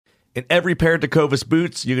In every pair of Tecovas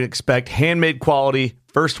boots, you can expect handmade quality,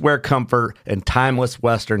 first wear comfort, and timeless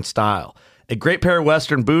Western style. A great pair of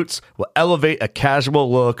Western boots will elevate a casual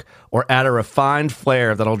look or add a refined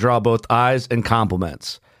flair that'll draw both eyes and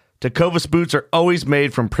compliments. Tecovas boots are always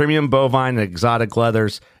made from premium bovine and exotic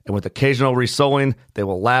leathers, and with occasional resoling, they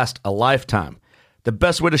will last a lifetime. The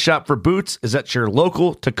best way to shop for boots is at your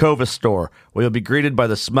local Tecovas store, where you'll be greeted by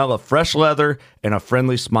the smell of fresh leather and a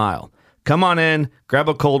friendly smile. Come on in, grab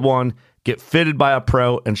a cold one, get fitted by a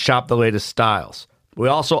pro, and shop the latest styles. We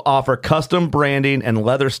also offer custom branding and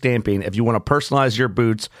leather stamping if you want to personalize your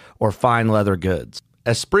boots or fine leather goods.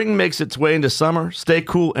 As spring makes its way into summer, stay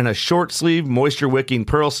cool in a short sleeve, moisture-wicking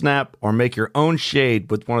pearl snap, or make your own shade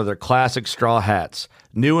with one of their classic straw hats,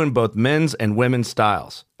 new in both men's and women's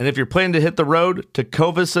styles. And if you're planning to hit the road,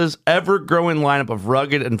 Tecovas' ever-growing lineup of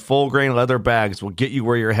rugged and full-grain leather bags will get you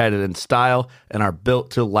where you're headed in style and are built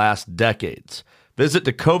to last decades. Visit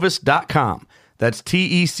Tecovas.com. That's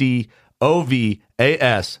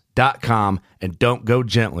TECOVAS.com, and don't go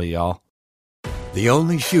gently, y'all. The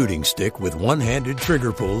only shooting stick with one-handed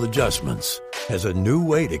trigger pull adjustments has a new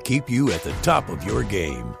way to keep you at the top of your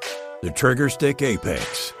game. The Trigger Stick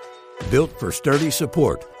Apex. Built for sturdy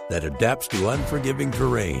support that adapts to unforgiving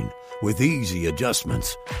terrain with easy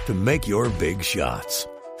adjustments to make your big shots.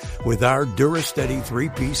 With our DuraSteady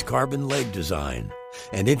 3-piece carbon leg design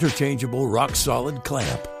and interchangeable rock-solid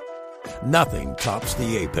clamp, nothing tops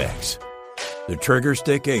the Apex. The Trigger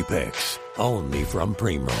Stick Apex, only from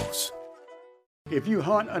Primos. If you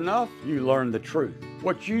hunt enough, you learn the truth.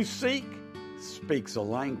 What you seek speaks a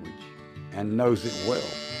language and knows it well.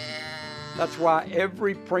 That's why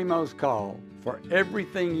every Primos call for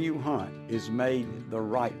everything you hunt is made the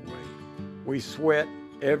right way. We sweat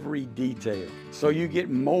every detail so you get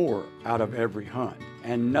more out of every hunt,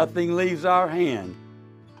 and nothing leaves our hand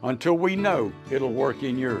until we know it'll work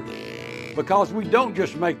in yours. Because we don't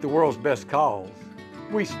just make the world's best calls,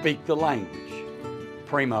 we speak the language.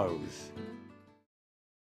 Primos.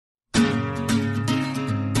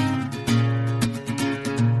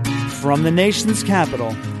 From the nation's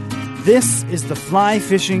capital, this is the Fly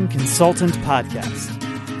Fishing Consultant Podcast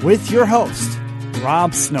with your host,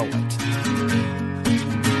 Rob Snowhite.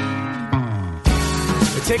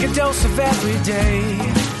 Take a dose of every day.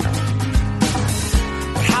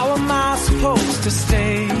 But how am I supposed to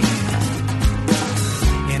stay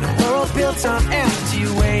in a world built on empty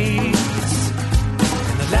ways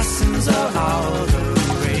and the lessons of all the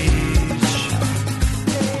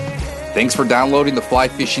Thanks for downloading the Fly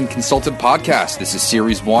Fishing Consultant Podcast. This is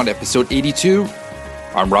Series 1, Episode 82.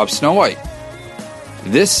 I'm Rob Snowhite.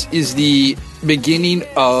 This is the beginning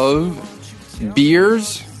of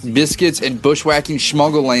beers, biscuits, and bushwhacking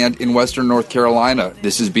schmuggleland in Western North Carolina.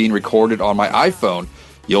 This is being recorded on my iPhone.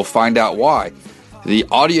 You'll find out why. The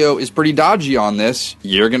audio is pretty dodgy on this.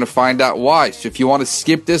 You're going to find out why. So if you want to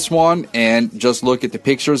skip this one and just look at the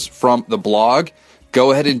pictures from the blog,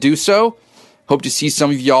 go ahead and do so. Hope to see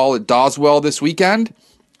some of y'all at Doswell this weekend,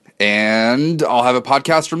 and I'll have a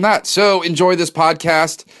podcast from that. So enjoy this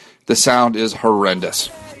podcast. The sound is horrendous.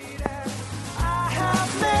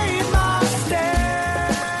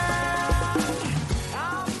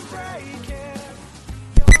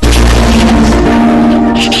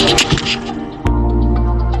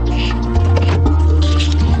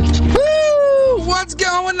 Woo! What's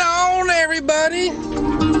going on, everybody?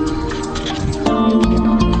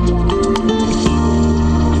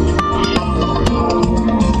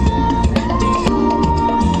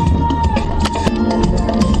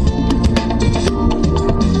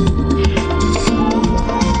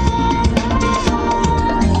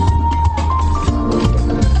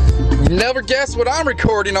 Never guess what I'm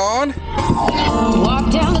recording on.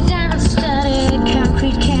 Walk down the down-studded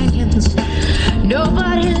concrete canyons.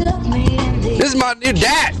 Nobody loved me. This is my new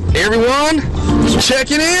dad. Everyone,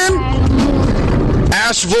 checking in.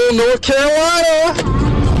 Asheville, North Carolina.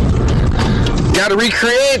 Got to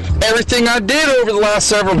recreate everything I did over the last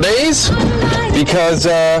several days because,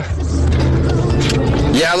 I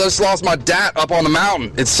just lost my dad up on the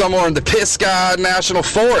mountain. It's somewhere in the Pisgah National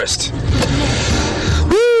Forest.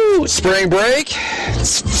 Spring break, it's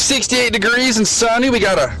 68 degrees and sunny. We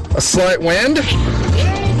got a slight wind.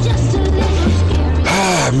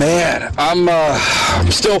 Oh man, I'm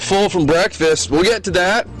still full from breakfast. We'll get to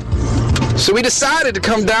that. So we decided to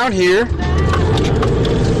come down here,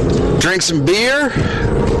 drink some beer,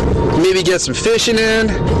 maybe get some fishing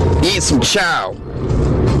in, eat some chow.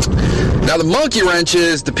 Now the monkey wrench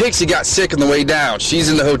is the Pixie got sick on the way down. She's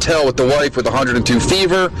in the hotel with the wife with 102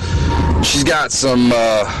 fever. She's got some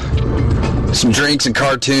drinks and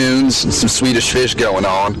cartoons and some Swedish fish going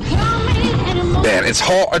on. Man, it's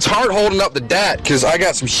hard holding up the dat because I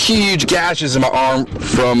got some huge gashes in my arm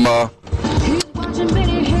from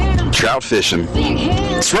trout fishing.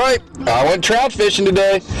 That's right, I went trout fishing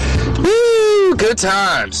today. Woo, good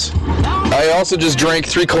times. I also just drank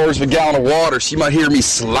 3/4 of a gallon of water, so you might hear me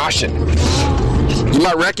sloshing. You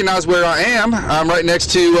might recognize where I am. I'm right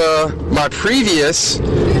next to my previous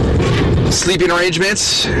sleeping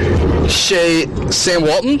arrangements, Sam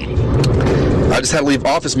Walton. I just had to leave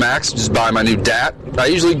Office Max, just buy my new DAT. I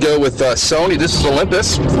usually go with Sony. This is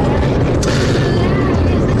Olympus.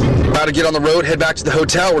 About to get on the road, head back to the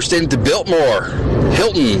hotel. We're staying at the Biltmore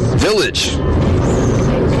Hilton Village,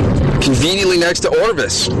 conveniently next to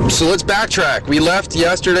Orvis. So let's backtrack. We left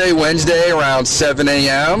yesterday, Wednesday, around 7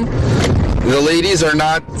 a.m. The ladies are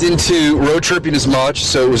not into road tripping as much,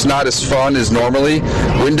 so it was not as fun as normally.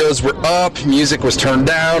 Windows were up, music was turned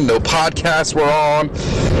down, no podcasts were on.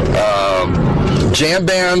 Jam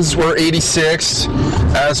bands were 86,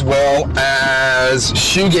 as well as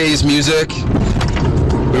shoegaze music.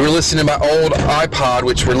 We were listening to my old iPod,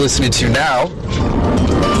 which we're listening to now.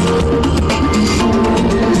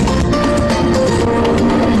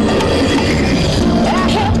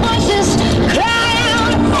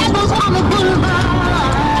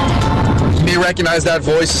 You may recognize that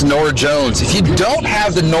voice as Norah Jones. If you don't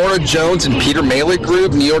have the Norah Jones and Peter Malick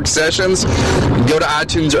group, New York Sessions, go to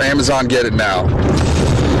iTunes or Amazon, get it now.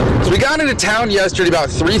 So we got into town yesterday about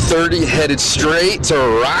 3:30, headed straight to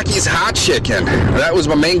Rocky's Hot Chicken. That was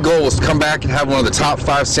my main goal, was to come back and have one of the top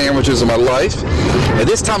 5 sandwiches of my life. And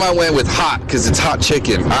this time I went with hot, because it's hot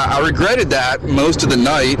chicken. I regretted that most of the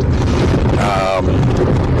night.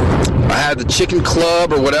 I had the chicken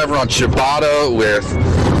club or whatever on ciabatta with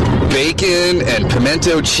bacon and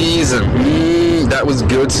pimento cheese, and that was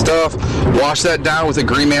good stuff. Washed that down with a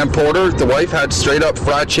Green Man Porter. The wife had straight up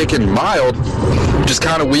fried chicken mild, which is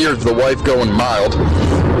kind of weird for the wife going mild.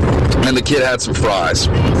 And the kid had some fries.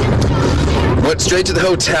 Went straight to the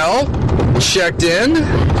hotel, checked in,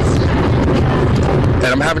 and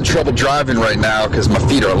I'm having trouble driving right now because my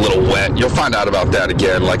feet are a little wet. You'll find out about that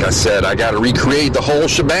again. Like I said, I got to recreate the whole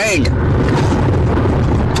shebang.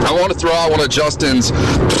 I want to throw out one of Justin's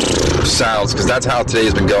sounds because that's how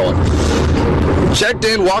today's been going. Checked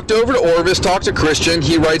in, walked over to Orvis, talked to Christian.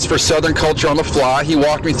 He writes for Southern Culture on the Fly. He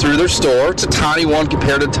walked me through their store. It's a tiny one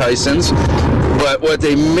compared to Tyson's, but what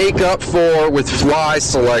they make up for with fly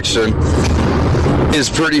selection is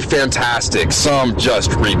pretty fantastic. Some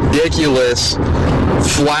just ridiculous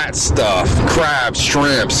flat stuff, crabs,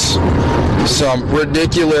 shrimps, some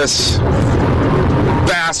ridiculous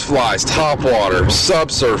bass flies, topwater,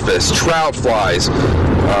 subsurface, trout flies.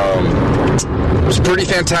 It was pretty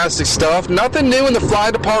fantastic stuff. Nothing new in the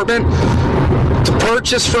fly department to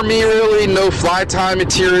purchase for me, really. No fly tie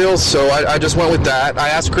materials, so I just went with that. I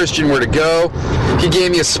asked Christian where to go. He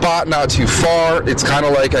gave me a spot not too far. It's kind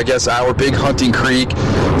of like, I guess, our big hunting creek.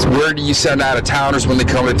 It's where do you send out-of-towners when they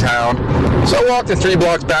come to town? So I walked the 3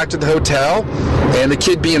 blocks back to the hotel, and the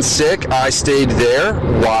kid being sick, I stayed there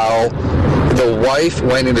while the wife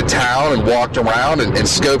went into town and walked around and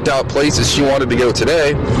scoped out places she wanted to go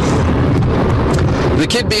today. The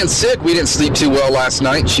kid being sick, we didn't sleep too well last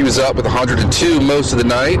night. She was up with 102 most of the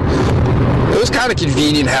night. It was kind of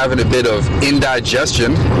convenient having a bit of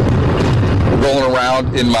indigestion rolling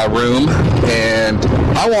around in my room, and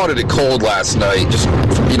I wanted it cold last night just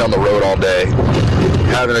from being on the road all day.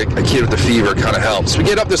 Having a kid with a fever kind of helps. We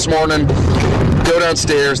get up this morning, go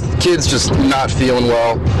downstairs, the kid's just not feeling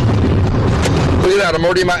well. Look at that, I'm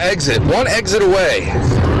already at my exit. 1 exit away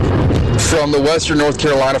from the Western North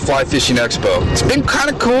Carolina Fly Fishing Expo. It's been kind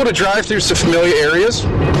of cool to drive through some familiar areas.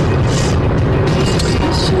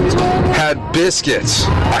 Had biscuits,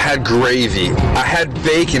 I had gravy, I had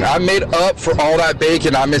bacon. I made up for all that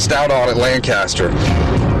bacon I missed out on at Lancaster.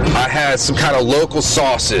 I had some kind of local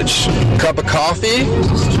sausage, cup of coffee,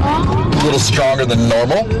 a little stronger than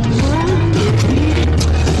normal.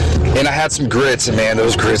 And I had some grits, and man,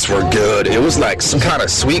 those grits were good. It was like some kind of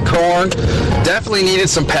sweet corn. Definitely needed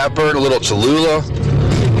some pepper and a little Cholula.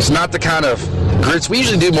 It's not the kind of grits, we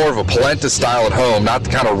usually do more of a polenta style at home, not the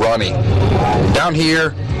kind of runny. Down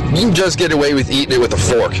here, you can just get away with eating it with a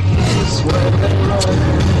fork.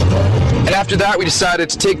 And after that, we decided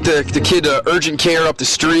to take the kid to urgent care up the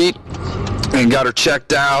street and got her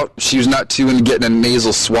checked out. She was not too into getting a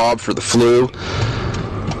nasal swab for the flu.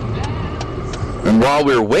 And while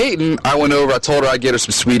we were waiting, I went over, I told her I'd get her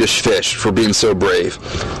some Swedish fish for being so brave.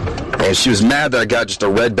 And she was mad that I got just a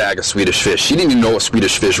red bag of Swedish fish. She didn't even know what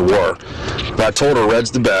Swedish fish were. But I told her red's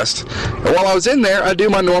the best. And while I was in there, I do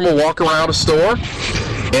my normal walk around a store,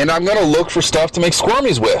 and I'm going to look for stuff to make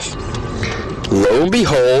squirmies with. Lo and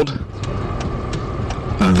behold,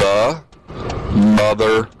 the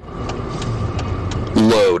mother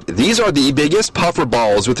load. These are the biggest puffer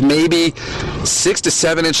balls with maybe 6 to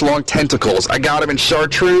 7 inch long tentacles. I got them in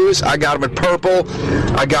chartreuse, I got them in purple,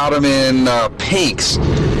 I got them in pinks.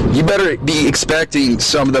 You better be expecting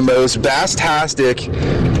some of the most bass-tastic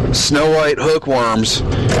snow white hookworms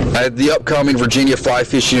at the upcoming Virginia Fly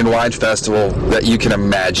Fishing and Wine Festival that you can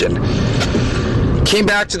imagine. Came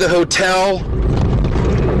back to the hotel.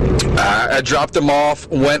 I dropped them off,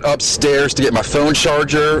 went upstairs to get my phone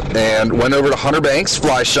charger, and went over to Hunter Banks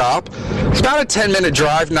Fly Shop. It's about a 10-minute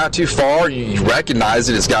drive, not too far. You recognize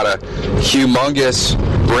it. It's got a humongous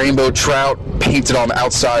rainbow trout painted on the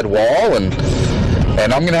outside wall, and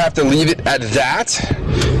I'm going to have to leave it at that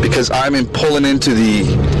because I'm pulling into the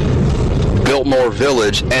Biltmore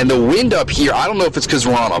Village, and the wind up here, I don't know if it's because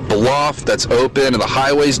we're on a bluff that's open and the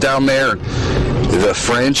highway's down there. The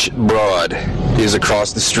French Broad is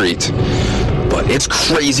across the street, but it's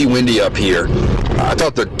crazy windy up here. I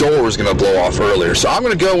thought the door was going to blow off earlier, so I'm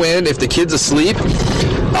going to go in. If the kid's asleep,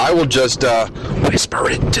 I will just whisper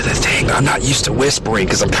it to the thing. I'm not used to whispering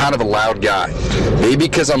because I'm kind of a loud guy. Maybe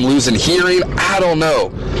because I'm losing hearing, I don't know.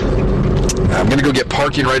 I'm going to go get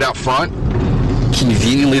parking right out front.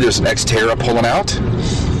 Conveniently, there's an Xterra pulling out,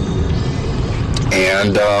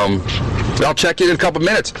 and I'll check in a couple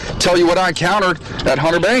minutes. Tell you what I encountered at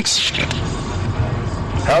Hunter Banks.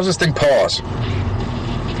 How's this thing pause?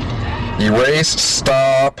 Erase,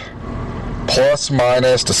 stop, plus,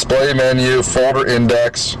 minus, display menu, folder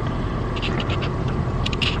index.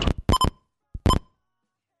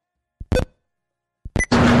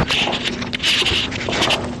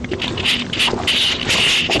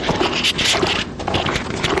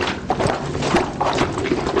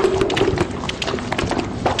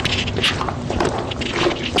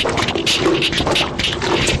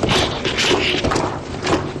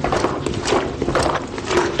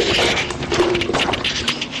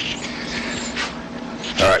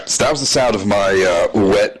 That was the sound of my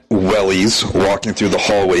wet wellies walking through the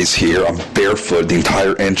hallways here. I'm barefoot. The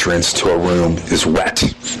entire entrance to our room is wet.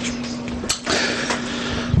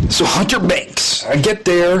 So Hunter Banks. I get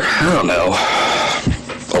there, I don't know,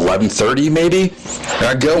 11:30 maybe. And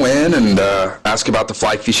I go in and ask about the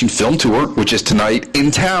fly fishing film tour, which is tonight in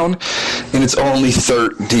town, and it's only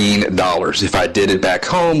 $13. If I did it back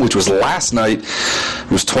home, which was last night,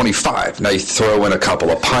 it was $25. Now you throw in a couple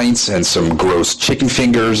of pints and some gross chicken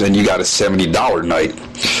fingers, and you got a $70 night.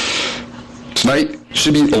 Tonight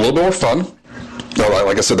should be a little bit more fun.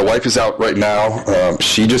 Like I said, the wife is out right now.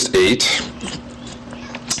 She just ate.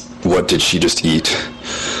 What did she just eat?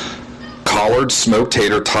 Collard smoked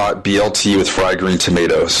tater tot BLT with fried green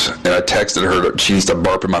tomatoes. And I texted her that she needs to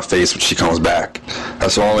burp in my face when she comes back.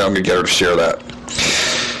 That's the only way I'm going to get her to share that.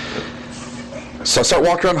 So I start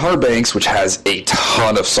walking around Hunter Banks, which has a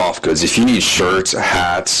ton of soft goods. If you need shirts,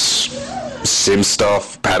 hats, sim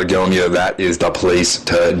stuff, Patagonia, that is the place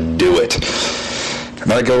to do it. And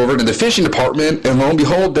then I go over to the fishing department, and lo and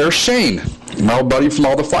behold, there's Shane, my old buddy from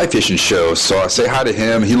all the fly fishing shows. So I say hi to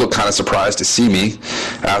him. He looked kind of surprised to see me.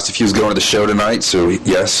 I asked if he was going to the show tonight, so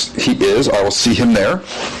yes, he is. I will see him there.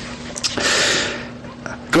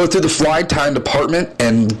 Go through the fly time department,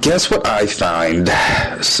 and guess what I find?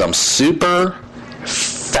 Some super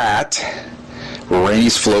fat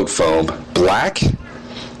Rainey's float foam, black,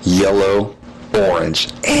 yellow,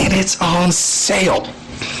 orange, and it's on sale.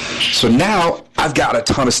 So now I've got a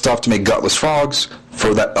ton of stuff to make gutless frogs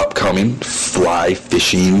for that upcoming fly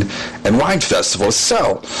fishing and wine festival to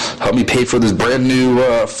sell. Help me pay for this brand new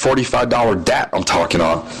 $45 DAT I'm talking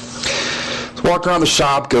on. Walk around the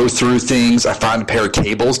shop, go through things. I find a pair of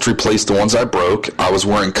cables to replace the ones I broke. I was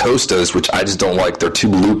wearing Costas, which I just don't like. They're too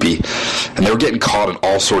loopy. And they were getting caught in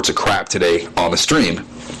all sorts of crap today on the stream.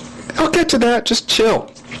 I'll get to that. Just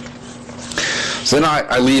chill. So then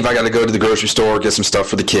I leave. I got to go to the grocery store, get some stuff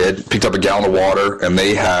for the kid. Picked up a gallon of water, and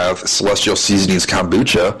they have Celestial Seasonings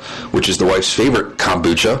kombucha, which is the wife's favorite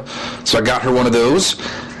kombucha. So I got her one of those.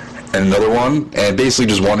 And another one, and basically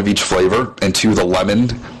just one of each flavor, and 2 of the lemon,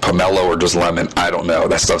 pomelo or just lemon, I don't know.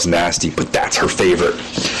 That stuff's nasty, but that's her favorite.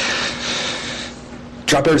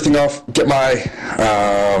 Drop everything off, get my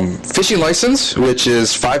fishing license, which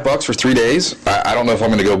is $5 for 3 days. I don't know if I'm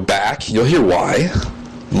going to go back. You'll hear why.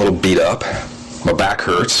 I'm a little beat up. My back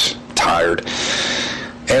hurts, tired.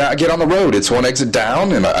 And I get on the road. It's one exit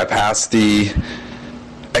down, and I pass the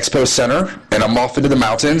Expo Center, and I'm off into the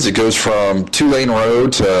mountains. It goes from 2-lane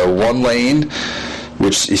road to 1 lane,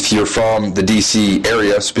 which if you're from the DC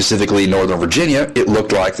area, specifically Northern Virginia, it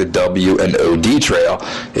looked like the W&OD Trail,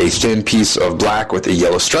 a thin piece of black with a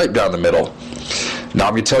yellow stripe down the middle. Now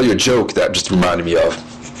I'm going to tell you a joke that just reminded me of.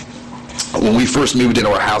 when we first moved into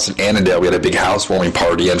our house in Annandale, we had a big housewarming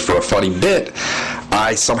party, and for a funny bit,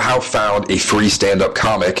 I somehow found a free stand-up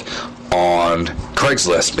comic on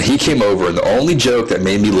Craigslist. He came over, and the only joke that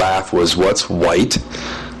made me laugh was, what's white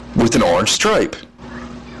with an orange stripe?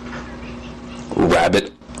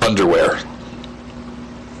 Rabbit underwear.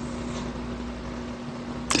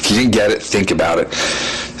 If you didn't get it, think about it.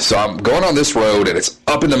 So I'm going on this road, and it's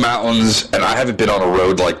up in the mountains, and I haven't been on a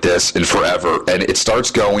road like this in forever. And it starts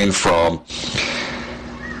going from,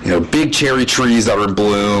 big cherry trees that are in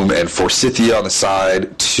bloom and forsythia on the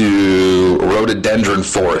side to rhododendron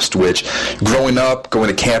forest, which growing up, going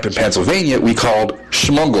to camp in Pennsylvania, we called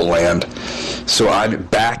Schmungle Land. So I'm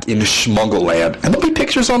back in Schmungle Land. And there'll be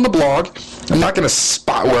pictures on the blog. I'm not going to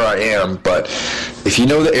spot where I am, but if you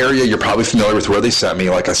know the area, you're probably familiar with where they sent me.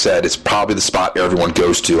 Like I said, it's probably the spot everyone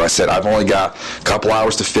goes to. I said, I've only got a couple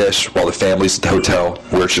hours to fish while the family's at the hotel.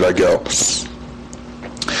 Where should I go?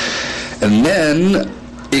 And then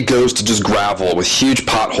it goes to just gravel with huge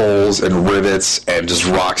potholes and rivets and just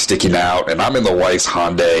rocks sticking out. And I'm in the Weiss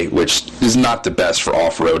Hyundai, which is not the best for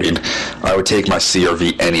off-roading. I would take my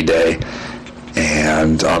CR-V any day.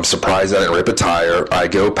 And I'm surprised I didn't rip a tire. I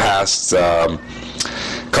go past a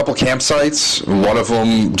couple campsites. One of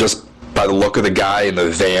them, just by the look of the guy in the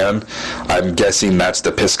van, I'm guessing that's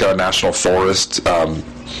the Pisgah National Forest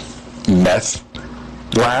meth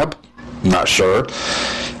lab. I'm not sure.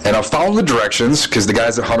 And I'm following the directions because the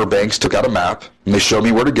guys at Hunter Banks took out a map and they showed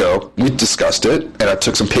me where to go. We discussed it, and I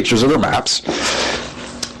took some pictures of their maps.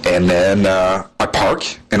 And then I park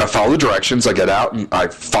and I follow the directions. I get out and I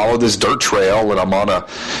follow this dirt trail, and I'm on a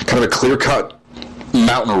kind of a clear-cut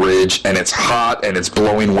mountain ridge, and it's hot and it's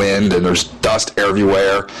blowing wind and there's dust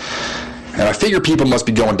everywhere. And I figure people must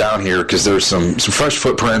be going down here because there's some fresh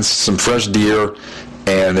footprints, some fresh deer,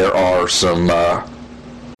 and there are some...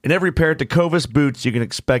 In every pair of Tecovas boots, you can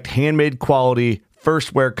expect handmade quality,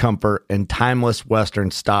 first wear comfort, and timeless Western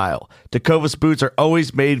style. Tecovas boots are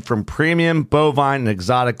always made from premium bovine and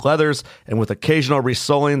exotic leathers, and with occasional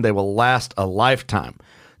resoling, they will last a lifetime.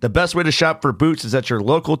 The best way to shop for boots is at your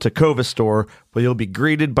local Tecovas store, where you'll be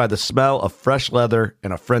greeted by the smell of fresh leather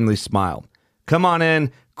and a friendly smile. Come on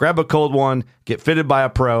in, grab a cold one, get fitted by a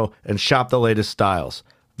pro, and shop the latest styles.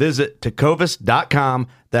 Visit Tecovas.com,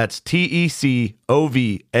 that's TECOVAS.com,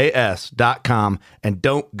 and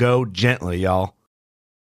don't go gently, y'all.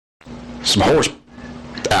 Some horse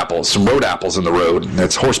apples, some road apples in the road.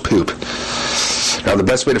 That's horse poop. Now, the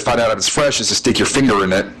best way to find out if it's fresh is to stick your finger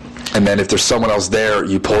in it, and then if there's someone else there,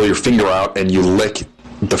 you pull your finger out and you lick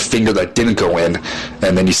the finger that didn't go in,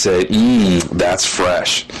 and then you say, that's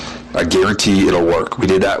fresh. I guarantee it'll work. We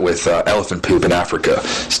did that with elephant poop in Africa.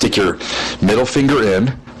 Stick your middle finger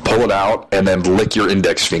in, pull it out, and then lick your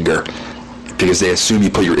index finger, because they assume you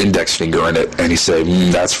put your index finger in it, and you say,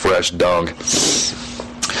 that's fresh dung.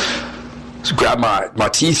 So grab my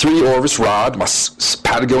T3 Orvis rod, my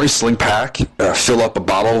Patagonia sling pack, fill up a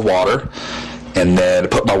bottle of water, and then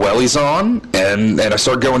put my wellies on, and I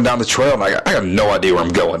start going down the trail, and I have no idea where I'm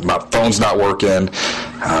going. My phone's not working.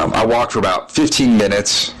 I walk for about 15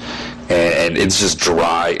 minutes, and it's just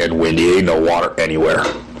dry and windy. Ain't no water anywhere.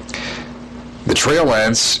 The trail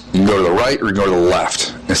ends, you can go to the right or you can go to the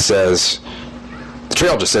left. The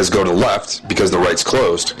trail just says go to the left because the right's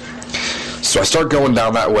closed. So I start going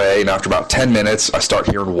down that way, and after about 10 minutes, I start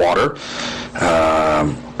hearing water.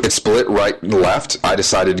 It split right and left. I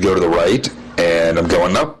decided to go to the right, and I'm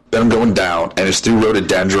going up, and I'm going down, and it's through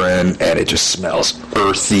rhododendron, and it just smells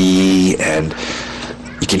earthy, and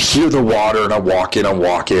you can hear the water, and I'm walking,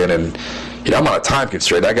 and I'm on a time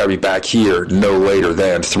constraint. I got to be back here no later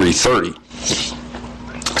than 3:30,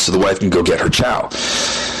 so the wife can go get her chow.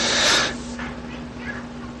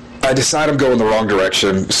 I decide I'm going the wrong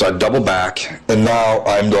direction, so I double back, and now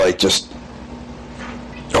I'm like just...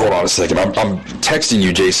 Hold on a second. I'm texting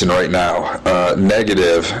you, Jason, right now.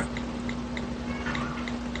 Negative.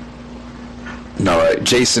 No, right.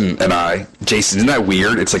 Jason, isn't that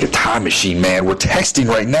weird? It's like a time machine, man. We're texting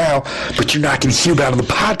right now, but you're not going to hear about it on the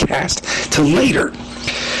podcast till later.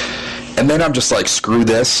 And then I'm just like, screw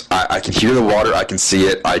this. I can hear the water. I can see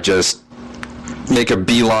it. I just make a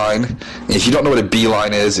beeline. If you don't know what a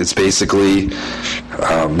beeline is, it's basically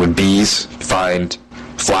when bees find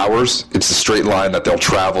flowers, it's a straight line that they'll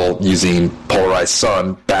travel using polarized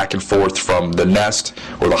sun back and forth from the nest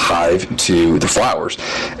or the hive to the flowers.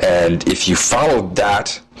 And if you follow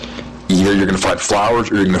that, either you're going to find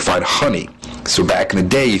flowers or you're going to find honey. So back in the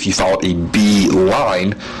day, if you followed a bee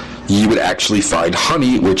line, you would actually find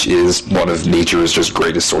honey, which is one of nature's just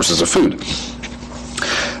greatest sources of food.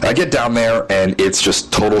 I get down there, and it's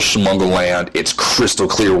just total Schmungle land. It's crystal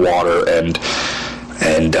clear water, and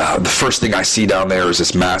And the first thing I see down there is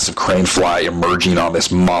this massive crane fly emerging on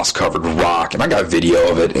this moss-covered rock. And I got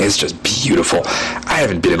video of it. It's just beautiful. I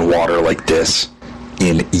haven't been in water like this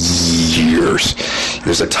in years.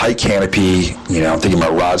 There's a tight canopy. I'm thinking my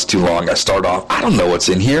rod's too long. I start off, I don't know what's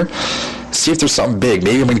in here. See if there's something big.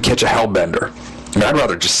 Maybe I'm going to catch a hellbender. I'd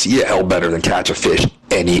rather just see a hellbender than catch a fish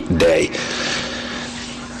any day.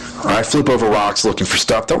 I flip over rocks looking for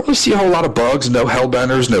stuff. Don't really see a whole lot of bugs. No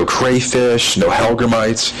hellbenders, no crayfish, no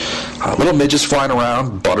hellgrammites. Little midges flying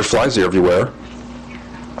around, butterflies everywhere.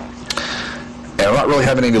 And I'm not really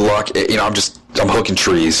having any luck. I'm hooking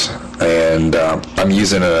trees. And I'm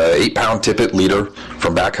using a 8-pound tippet leader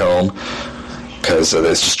from back home because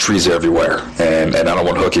there's just trees everywhere. And I don't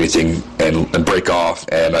want to hook anything and break off.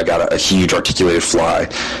 And I got a huge articulated fly.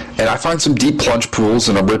 And I find some deep plunge pools,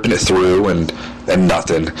 and I'm ripping it through, and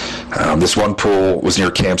nothing. This one pool was near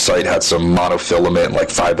a campsite, had some monofilament, like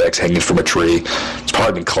 5X hanging from a tree. It's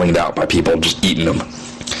probably been cleaned out by people just eating them.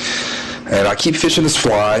 And I keep fishing this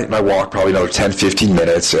fly, and I walk probably another 10, 15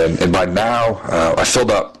 minutes, and by now, I filled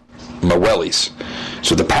up my wellies.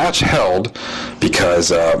 So the patch held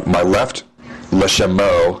because my left Le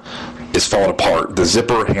Chameau is falling apart. The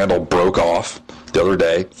zipper handle broke off the other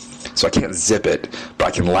day, so I can't zip it, but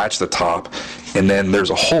I can latch the top, and then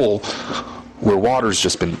there's a hole where water's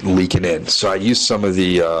just been leaking in. So I used some of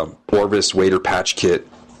the Orvis Wader Patch Kit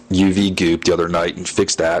UV goop the other night and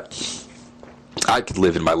fixed that. I could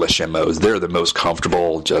live in my Le Chameaux. They're the most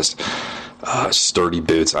comfortable, just sturdy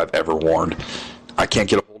boots I've ever worn. I can't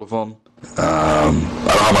get a hold of them. I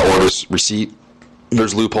don't have my Orvis receipt.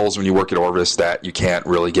 There's loopholes when you work at Orvis that you can't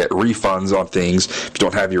really get refunds on things if you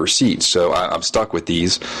don't have your receipt. So I'm stuck with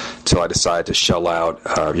these until I decide to shell out.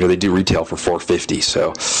 They do retail for $4.50.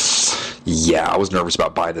 So yeah, I was nervous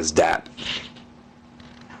about buying this DAT.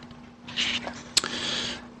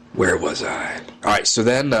 Where was I? All right, so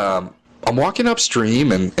then I'm walking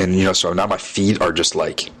upstream, and so now my feet are just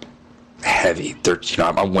like heavy.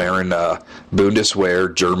 I'm wearing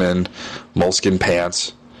Bundeswehr German moleskin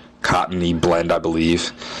pants, cottony blend, I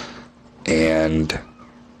believe, and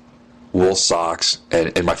wool socks,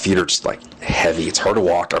 and my feet are just like heavy. It's hard to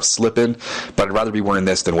walk. I'm slipping, but I'd rather be wearing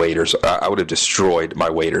this than waders. I would have destroyed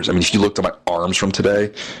my waders. I mean, if you looked at my arms from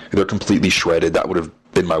today, they're completely shredded. That would have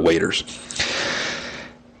been my waders.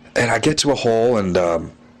 And I get to a hole, and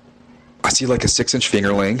I see like a 6-inch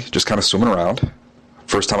fingerling just kind of swimming around.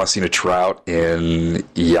 First time I've seen a trout in,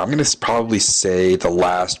 I'm going to probably say the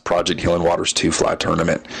last Project Healing Waters 2 fly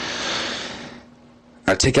tournament.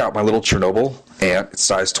 I take out my little Chernobyl ant. It's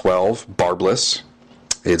size 12, barbless.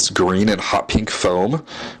 It's green and hot pink foam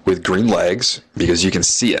with green legs because you can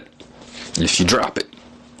see it if you drop it.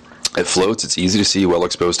 It floats. It's easy to see,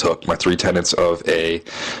 well-exposed hook. My 3/10 of a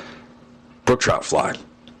brook trout fly.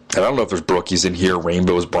 And I don't know if there's brookies in here,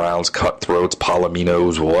 rainbows, browns, cutthroats,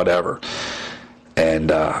 palominos, whatever. And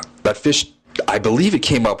that fish, I believe it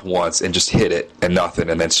came up once and just hit it and nothing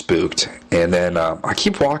and then spooked. And then I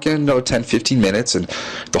keep walking 10, 15 minutes, and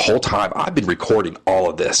the whole time I've been recording all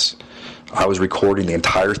of this. I was recording the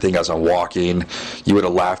entire thing as I'm walking. You would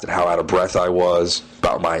have laughed at how out of breath I was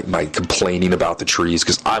about my complaining about the trees,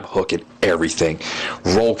 because I'm hooking everything.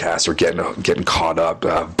 Roll casts are getting caught up.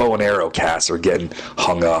 Bow and arrow casts are getting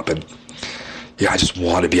hung up. And yeah, I just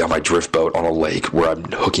want to be on my drift boat on a lake where I'm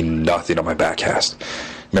hooking nothing on my back cast.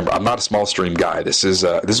 Remember, I'm not a small stream guy. This is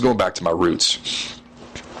going back to my roots.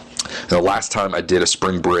 And the last time I did a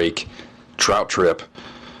spring break trout trip,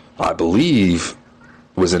 I believe,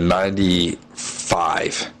 was in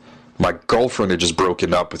 95. My girlfriend had just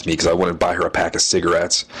broken up with me because I wanted to buy her a pack of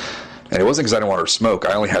cigarettes. And it wasn't because I didn't want her to smoke.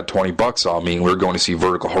 I only had $20 on me, and we were going to see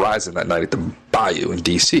Vertical Horizon that night at the Bayou in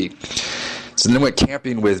D.C. So then I went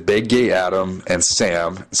camping with Big Gay Adam and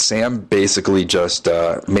Sam. Sam basically just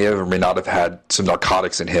may have or may not have had some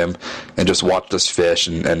narcotics in him and just watched us fish.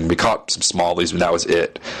 And we caught some smallies, and that was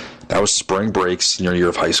it. That was spring break, senior year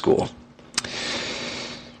of high school.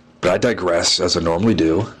 But I digress, as I normally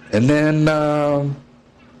do. And then,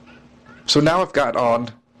 so now I've got on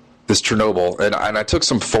this Chernobyl, and I took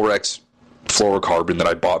some 4X fluorocarbon that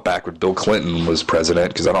I bought back when Bill Clinton was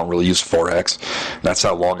president, because I don't really use 4X. And that's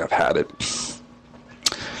how long I've had it.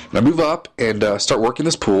 And I move up and start working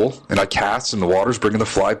this pool, and I cast, and the water's bringing the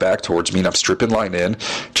fly back towards me, and I'm stripping line in,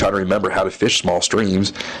 trying to remember how to fish small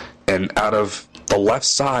streams. And out of the left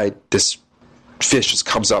side, this fish just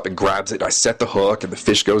comes up and grabs it. I set the hook, and the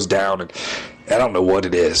fish goes down, and I don't know what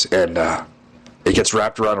it is. And it gets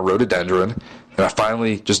wrapped around a rhododendron, and I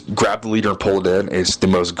finally just grab the leader and pull it in. It's the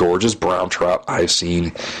most gorgeous brown trout I've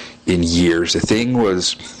seen in years. The thing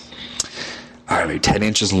was, 10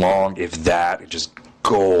 inches long, if that, just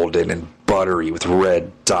golden and buttery with red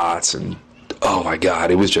dots, and oh my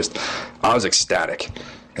God, it was just, I was ecstatic.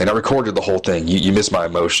 And I recorded the whole thing. You missed my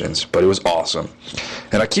emotions, but it was awesome.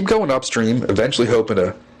 And I keep going upstream, eventually hoping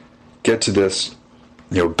to get to this,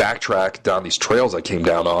 backtrack down these trails I came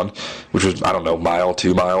down on, which was, I don't know, mile,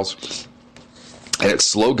 2 miles. And it's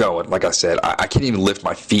slow going. Like I said, I can't even lift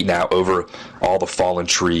my feet now over all the fallen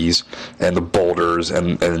trees and the boulders,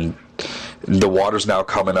 and the water's now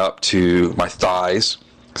coming up to my thighs.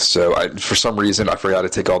 So for some reason, I forgot to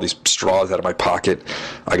take all these straws out of my pocket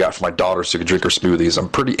I got for my daughter so she could drink her smoothies. I'm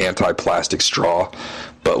pretty anti-plastic straw,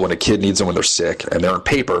 but when a kid needs them when they're sick, and they're in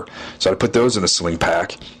paper, so I put those in a sling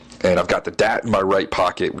pack. And I've got the DAT in my right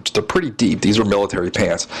pocket, which they're pretty deep. These are military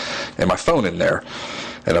pants, and my phone in there.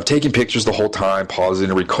 And I'm taking pictures the whole time, pausing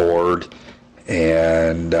to record.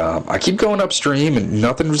 And I keep going upstream, and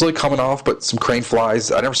nothing was really coming off but some crane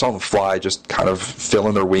flies. I never saw them fly, just kind of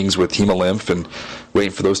filling their wings with hemolymph and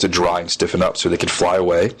waiting for those to dry and stiffen up so they could fly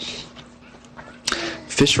away.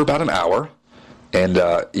 Fished for about an hour, and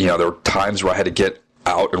there were times where I had to get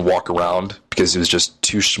out and walk around because it was just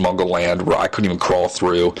too schmungle land where I couldn't even crawl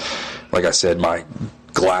through. Like I said, my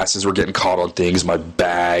glasses were getting caught on things, my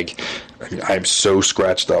bag. I'm so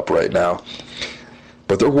scratched up right now.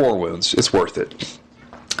 But they're war wounds. It's worth it.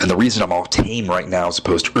 And the reason I'm all tame right now as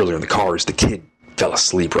opposed to earlier in the car is the kid fell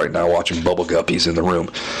asleep right now watching Bubble Guppies in the room.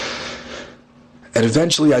 And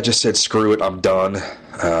eventually I just said, screw it, I'm done.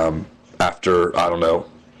 After, I don't know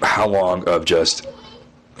how long of just...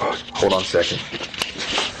 hold on a second.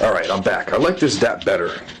 All right, I'm back. I like this DAT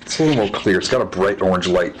better. It's a little more clear. It's got a bright orange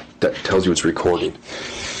light that tells you it's recording.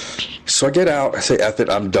 So I get out, I say, F it,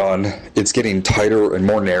 I'm done. It's getting tighter and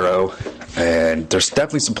more narrow, and there's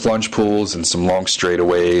definitely some plunge pools and some long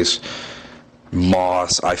straightaways,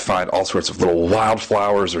 moss. I find all sorts of little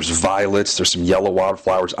wildflowers. There's violets. There's some yellow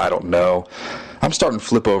wildflowers. I don't know. I'm starting to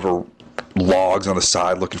flip over logs on the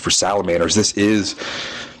side looking for salamanders. This is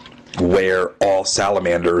where all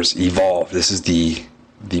salamanders evolve. This is the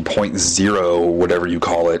point zero, whatever you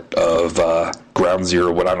call it, of ground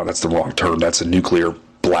zero. What I don't know, that's the wrong term. That's a nuclear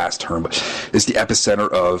blast term, but it's the epicenter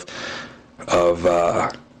of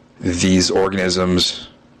these organisms'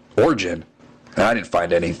 origin, and I didn't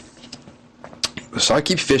find any. So I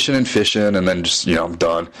keep fishing, and then just I'm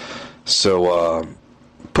done. So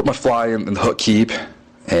put my fly in the hook keep,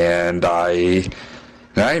 and I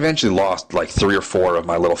eventually lost like 3 or 4 of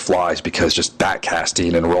my little flies because just back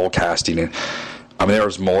casting and roll casting, and I mean there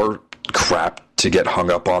was more crap to get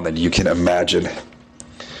hung up on than you can imagine.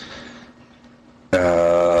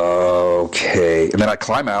 Okay, and then I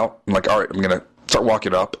climb out. I'm like, all right, I'm gonna start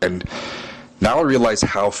walking up, and now I realize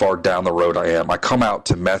how far down the road I am. I come out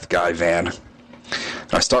to Meth Guy Van.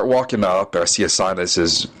 I start walking up, and I see a sign that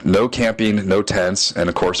says no camping, no tents, and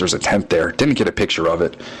of course there's a tent there. Didn't get a picture of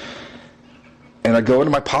it. And I go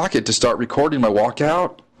into my pocket to start recording my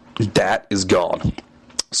walkout. That is gone.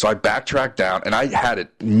 So I backtrack down, and I had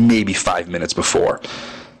it maybe 5 minutes before.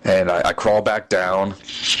 And I crawl back down.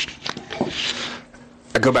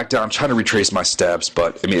 I go back down, I'm trying to retrace my steps,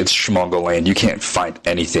 but I mean, it's schmungle land. You can't find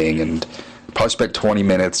anything, and probably spent 20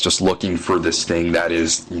 minutes just looking for this thing that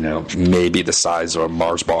is, maybe the size of a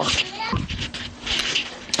Mars bar.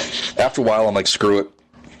 After a while, I'm like, screw it.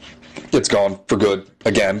 It's gone for good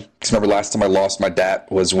again. Because remember, last time I lost my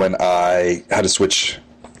DAT was when I had to switch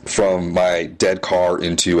from my dead car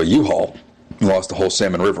into a U-Haul and lost the whole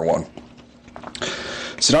Salmon River one.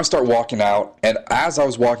 So now I start walking out, and as I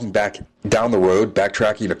was walking back down the road,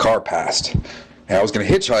 backtracking, a car passed. And I was going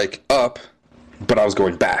to hitchhike up, but I was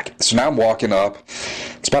going back. So now I'm walking up.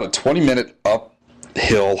 It's about a 20-minute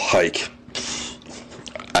uphill hike.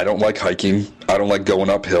 I don't like hiking. I don't like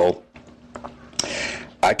going uphill.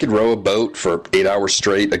 I could row a boat for 8 hours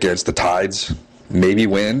straight against the tides, maybe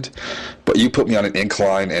wind, but you put me on an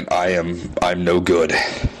incline, and I'm no good.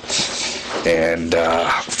 And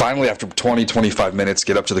finally, after 20, 25 minutes,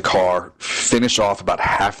 get up to the car, finish off about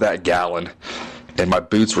half that gallon, and my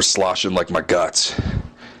boots were sloshing like my guts.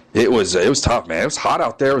 It was tough, man. It was hot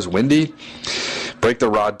out there. It was windy. Break the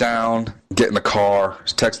rod down, get in the car,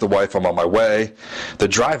 text the wife I'm on my way. The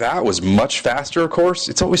drive out was much faster, of course.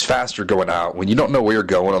 It's always faster going out. When you don't know where you're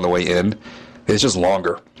going on the way in, it's just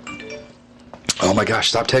longer. Oh my gosh,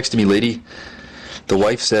 stop texting me, lady. The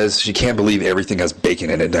wife says she can't believe everything has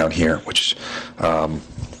bacon in it down here, which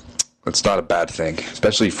it's not a bad thing,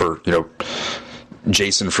 especially for,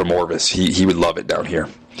 Jason from Orvis. He would love it down here.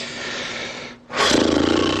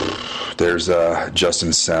 There's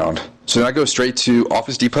Justin's sound. So then I go straight to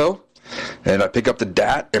Office Depot, and I pick up the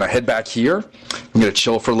DAT, and I head back here. I'm going to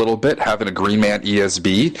chill for a little bit, having a Green Man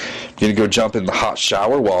ESB. I'm going to go jump in the hot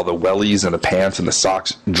shower while the wellies and the pants and the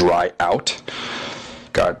socks dry out.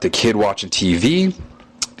 Got the kid watching TV,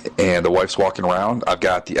 and the wife's walking around. I've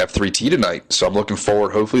got the F3T tonight, so I'm looking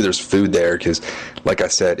forward. Hopefully there's food there because, like I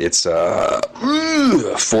said, it's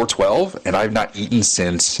 4:12, and I've not eaten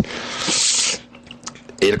since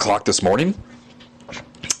 8 o'clock this morning.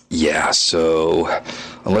 Yeah, so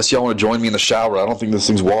unless y'all want to join me in the shower, I don't think this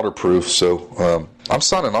thing's waterproof, so I'm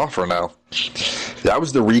signing off for now. That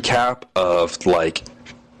was the recap of, like,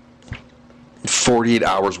 48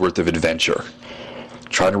 hours worth of adventure.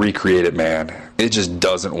 Trying to recreate it, man. It just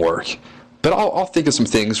doesn't work. But I'll think of some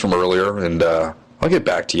things from earlier, and I'll get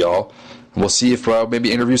back to y'all. And we'll see if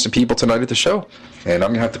maybe interview some people tonight at the show. And I'm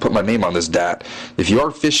going to have to put my name on this DAT. If you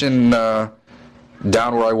are fishing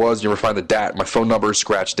down where I was, you ever find the DAT, my phone number is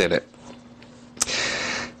scratched in it.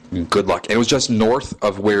 Good luck. And it was just north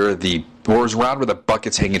of where it was around where the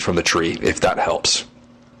bucket's hanging from the tree, if that helps.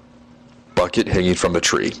 Bucket hanging from the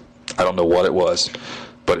tree. I don't know what it was,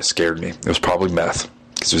 but it scared me. It was probably meth,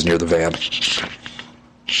 because it was near the van.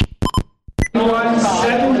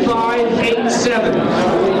 7587.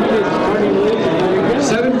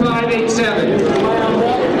 7587.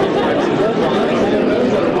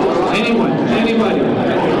 Anybody?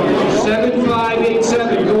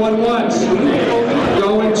 7587. Going once.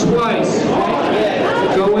 Going twice.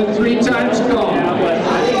 Going 3 times call.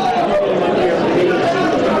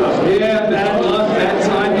 Yeah, bad luck, bad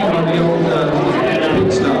timing on the old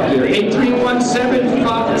pit stop there.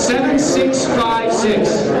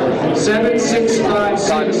 831-7656.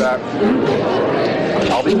 7656.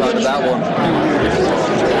 I'll be part of that one.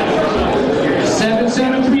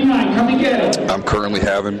 7739, come and get it. I'm currently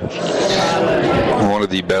having one of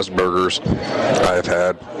the best burgers I have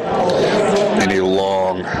had in a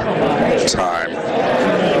long time.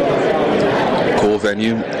 Cool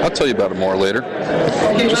venue. I'll tell you about it more later.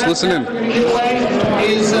 Okay, just listen in.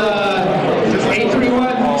 Is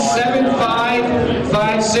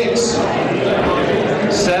 831-7556.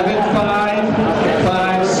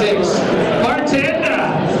 7556. Bartender!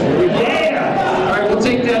 Yeah! All right, we'll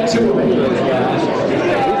take that to him.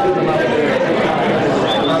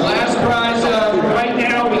 Our last prize right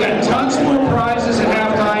now, we got tons more prizes at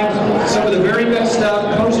halftime. Some of the very best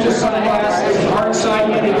stuff. Postal sunglasses, hard side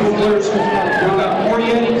Yeti coolers. We've got more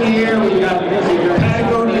Yeti gear. We've got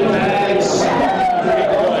Patagonia bags.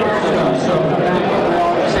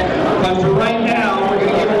 But for right now, we're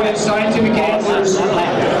going to give away Scientific Anglers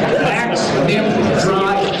Max Nymph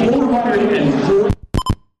Dry 440.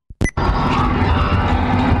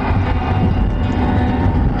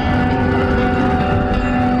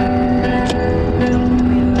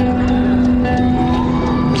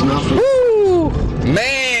 Woo!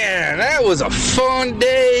 Man, that was a fun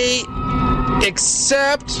day,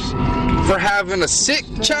 except for having a sick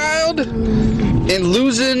child and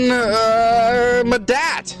losing my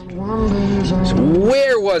DAT. So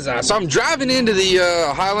where was I? So I'm driving into the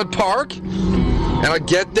Highland Park, and I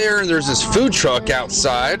get there, and there's this food truck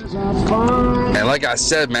outside. And like I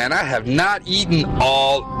said, man, I have not eaten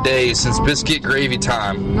all day since biscuit gravy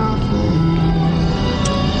time.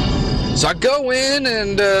 So I go in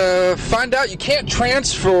and find out you can't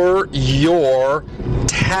transfer your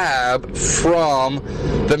tab from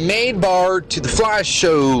the main bar to the fly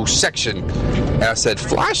show section. And I said,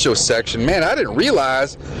 fly show section? Man, I didn't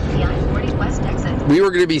realize we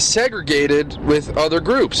were going to be segregated with other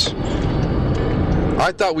groups.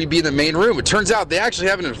 I thought we'd be in the main room. It turns out they actually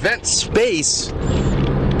have an event space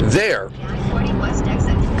there.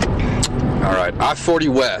 All right, I-40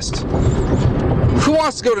 West. Who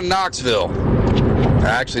wants to go to Knoxville?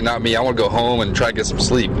 Actually, not me. I want to go home and try to get some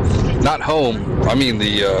sleep. Not home. I mean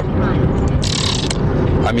the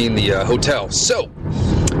hotel. So,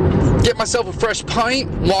 get myself a fresh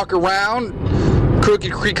pint, walk around.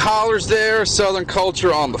 Crooked Creek Hollers there, Southern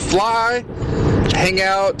culture on the fly. Hang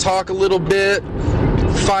out, talk a little bit.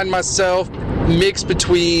 Find myself mixed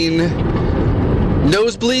between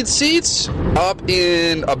nosebleed seats up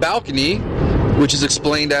in a balcony, which is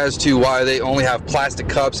explained as to why they only have plastic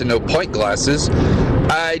cups and no pint glasses.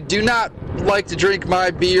 I do not like to drink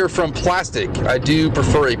my beer from plastic. I do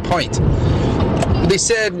prefer a pint. They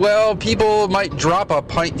said, well, people might drop a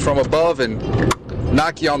pint from above and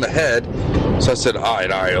knock you on the head. So I said, all right,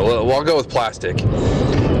 well, I'll go with plastic.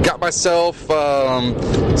 Got myself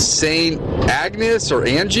St. Agnes or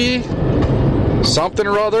Angie, something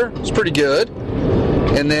or other. It's pretty good.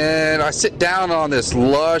 And then I sit down on this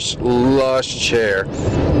lush chair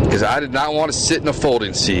because I did not want to sit in a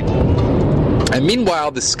folding seat. And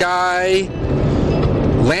meanwhile, the sky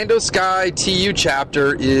Lando Sky TU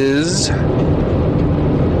chapter is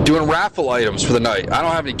doing raffle items for the night. I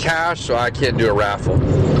don't have any cash, so I can't do a raffle.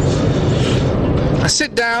 I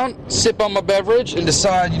sit down, sip on my beverage, and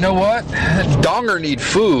decide, you know what? Donger need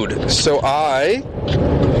food. So I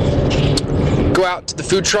go out to the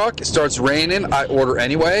food truck. It starts raining. I order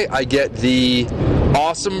anyway. I get the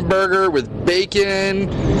awesome burger with bacon,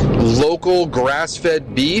 local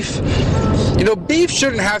grass-fed beef. You know, beef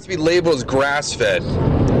shouldn't have to be labeled as grass-fed.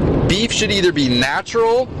 Beef should either be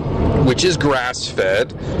natural, which is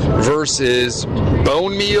grass-fed, versus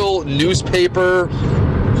bone meal, newspaper,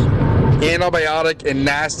 antibiotic, and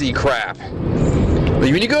nasty crap.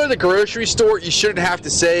 When you go to the grocery store, you shouldn't have to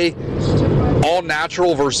say all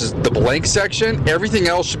natural versus the blank section. Everything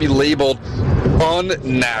else should be labeled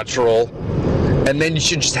unnatural, and then you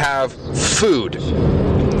should just have food.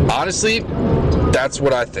 Honestly, that's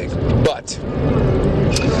what I think. But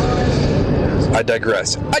I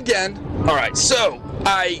digress. Again, all right, so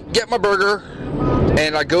I get my burger,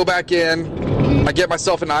 and I go back in. I get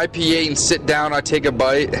myself an IPA and sit down. I take a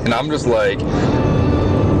bite, and I'm just like,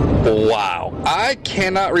 wow. I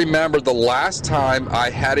cannot remember the last time I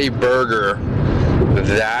had a burger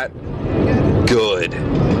that good.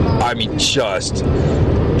 I mean, just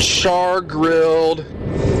char-grilled,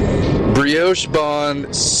 brioche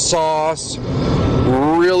bun, sauce,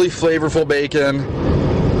 really flavorful bacon.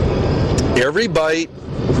 Every bite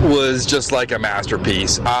was just like a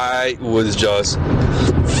masterpiece. I was just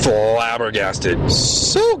flabbergasted.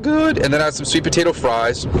 So good. And then I had some sweet potato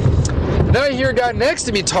fries. And then I hear a guy next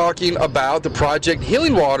to me talking about the Project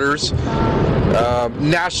Healing Waters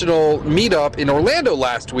national meetup in Orlando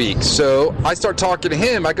last week. So I start talking to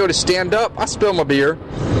him. I go to stand up. I spill my beer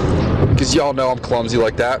because y'all know I'm clumsy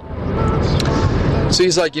like that. So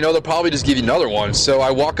he's like, you know, they'll probably just give you another one. So I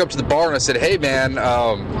walk up to the bar and I said, hey, man,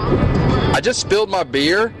 I just spilled my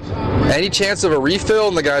beer. Any chance of a refill?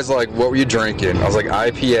 And the guy's like, what were you drinking? I was like,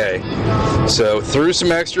 IPA. So threw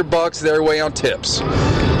some extra bucks their way on tips.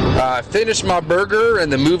 I finished my burger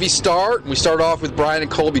and the movie start. We start off with Brian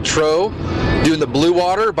and Colby Troe doing The Blue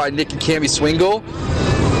Water by Nick and Cammie Swingle.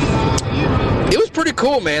 It was pretty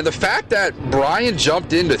cool, man. The fact that Brian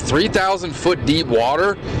jumped into 3,000 foot deep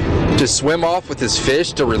water to swim off with his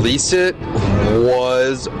fish to release it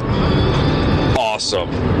was awesome.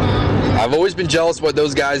 I've always been jealous of what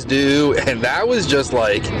those guys do, and that was just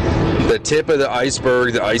like the tip of the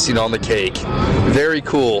iceberg, the icing on the cake. Very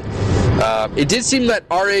cool. It did seem that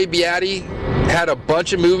R.A. Beatty had a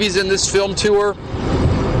bunch of movies in this film tour.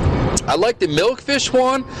 I like the Milkfish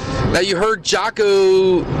one. Now, you heard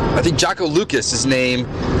Jocko Lucas, his name,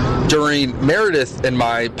 during Meredith and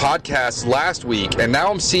my podcast last week, and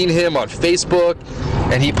now I'm seeing him on Facebook,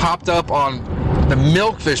 and he popped up on the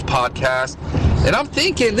Milkfish podcast, and I'm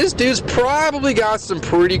thinking this dude's probably got some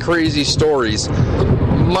pretty crazy stories.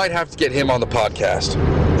 Might have to get him on the podcast.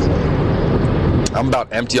 I'm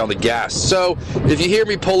about empty on the gas, so if you hear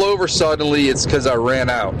me pull over suddenly, it's because I ran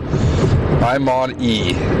out. I'm on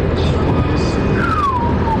E.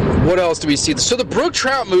 What else do we see? So the Brook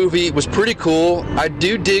Trout movie was pretty cool. I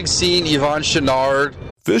do dig seeing Yvonne Chouinard.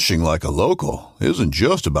 Fishing like a local isn't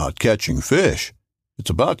just about catching fish. It's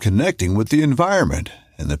about connecting with the environment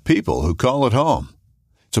and the people who call it home.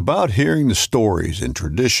 It's about hearing the stories and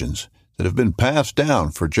traditions that have been passed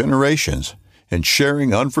down for generations and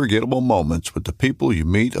sharing unforgettable moments with the people you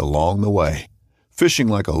meet along the way. Fishing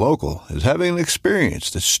like a local is having an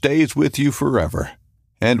experience that stays with you forever.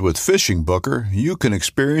 And with Fishing Booker, you can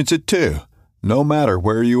experience it too, no matter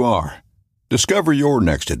where you are. Discover your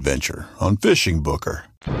next adventure on Fishing Booker.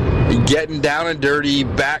 Getting down and dirty,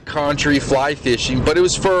 backcountry fly fishing, but it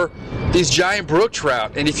was for these giant brook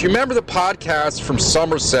trout. And if you remember the podcast from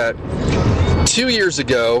Somerset 2 years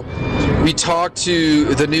ago, we talked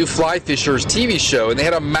to the new Fly Fishers TV show, and they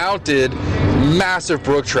had a mounted massive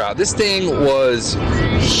brook trout. This thing was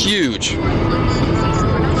huge.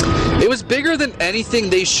 It was bigger than anything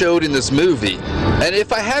they showed in this movie. And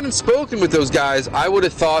if I hadn't spoken with those guys, I would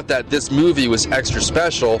have thought that this movie was extra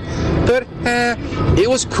special. But it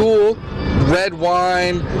was cool. Red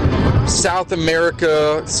wine, South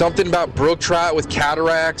America, something about brook trout with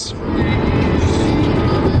cataracts.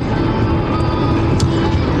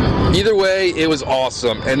 Either way, it was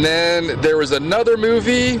awesome. And then there was another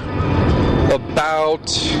movie about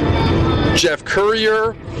Jeff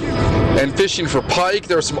Currier and fishing for pike.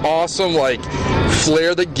 There were some awesome, like,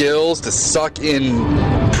 flare the gills to suck in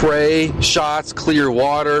prey shots, clear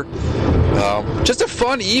water. Just a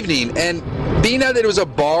fun evening. And being that it was a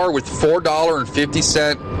bar with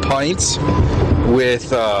 $4.50 pints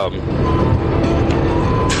with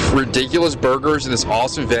ridiculous burgers in this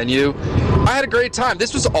awesome venue. I had a great time.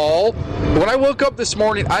 This was all, when I woke up this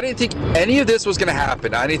morning, I didn't think any of this was going to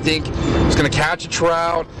happen. I didn't think I was going to catch a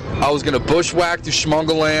trout. I was going to bushwhack through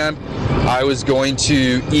Schmungaland. I was going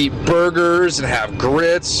to eat burgers and have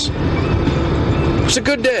grits. It's a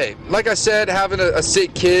good day. Like I said, having a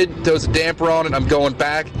sick kid, throws a damper on it, I'm going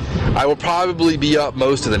back. I will probably be up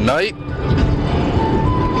most of the night.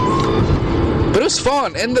 But it was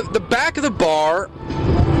fun. And the back of the bar,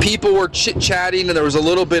 people were chit-chatting and there was a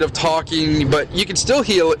little bit of talking, but you could still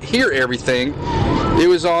hear everything. It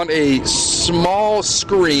was on a small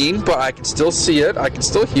screen, but I could still see it. I could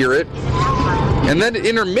still hear it. And then at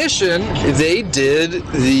intermission, they did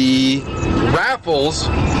the raffles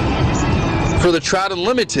for the Trout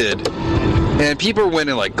Unlimited. And people were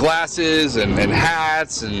winning like glasses and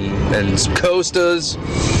hats and Costas.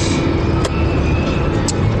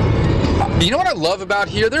 You know what I love about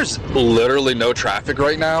here? There's literally no traffic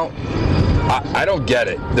right now. I don't get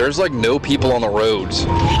it. There's like no people on the roads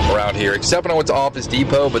around here, except when I went to Office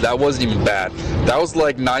Depot, but that wasn't even bad. That was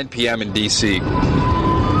like 9 p.m. in D.C.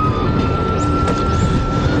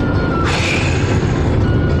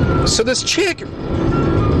 So this chick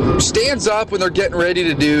stands up when they're getting ready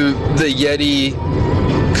to do the Yeti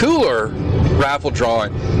cooler raffle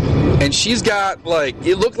drawing. And she's got, like,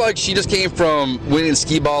 it looked like she just came from winning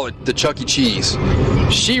skee ball at the Chuck E. Cheese.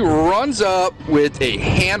 She runs up with a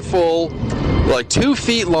handful, like 2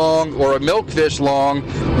 feet long or a milkfish long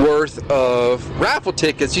worth of raffle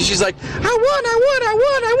tickets. She's like, I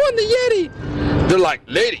won the Yeti. They're like,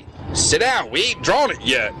 lady, sit down. We ain't drawn it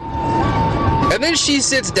yet. And then she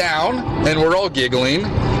sits down, and we're all giggling.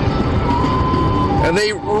 And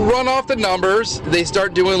they run off the numbers. They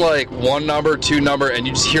start doing like 1 number, 2 number, and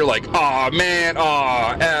you just hear like, aw, man,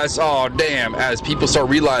 aw, S, aw, damn, as people start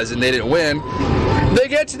realizing they didn't win. They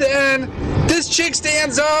get to the end. This chick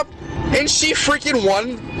stands up, and she freaking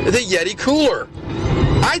won the Yeti cooler.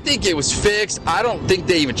 I think it was fixed. I don't think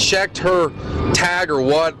they even checked her tag or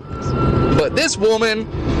what. But this woman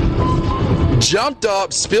jumped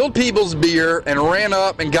up, spilled people's beer, and ran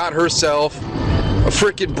up and got herself a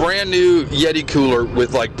freaking brand new Yeti cooler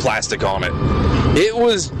with like plastic on it. It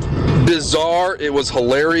was bizarre. It was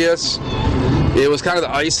hilarious. It was kind of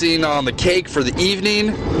the icing on the cake for the evening.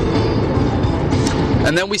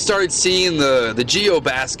 And then we started seeing the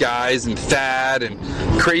GeoBass guys and Thad and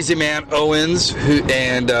Crazy Man Owens.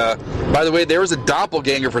 And by the way, there was a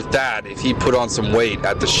doppelganger for Thad if he put on some weight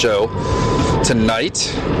at the show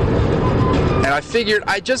tonight. And I figured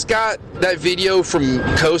I just got that video from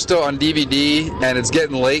Costa on DVD, and it's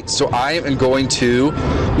getting late, so I am going to,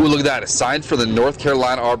 ooh, look at that, a sign for the North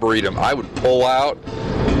Carolina Arboretum. I would pull out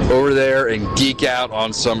over there and geek out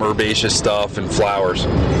on some herbaceous stuff and flowers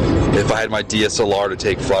if I had my DSLR to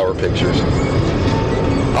take flower pictures.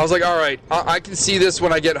 I was like, all right, I can see this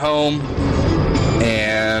when I get home.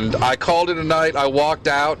 And I called it a night. I walked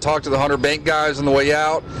out, talked to the Hunter Bank guys on the way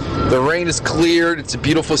out. The rain is cleared. It's a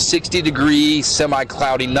beautiful 60-degree,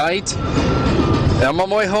 semi-cloudy night. And I'm on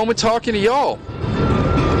my way home and talking to y'all.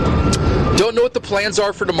 Don't know what the plans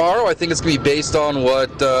are for tomorrow. I think it's going to be based on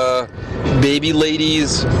what baby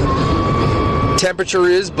lady's temperature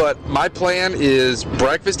is. But my plan is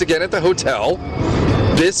breakfast again at the hotel.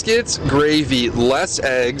 Biscuits, gravy, less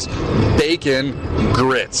eggs, bacon,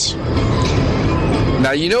 grits.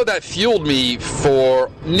 Now, you know that fueled me for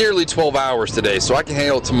nearly 12 hours today, so I can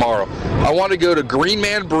handle it tomorrow. I want to go to Green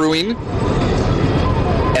Man Brewing,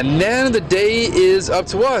 and then the day is up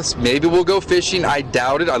to us. Maybe we'll go fishing. I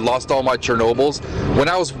doubt it. I lost all my Chernobyls. When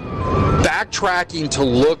I was backtracking to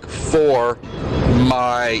look for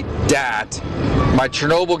my DAT, my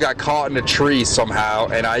Chernobyl got caught in a tree somehow,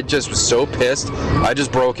 and I just was so pissed, I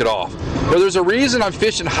just broke it off. But there's a reason I'm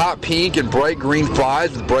fishing hot pink and bright green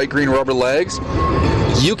flies with bright green rubber legs.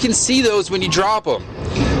 You can see those when you drop them.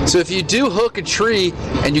 So if you do hook a tree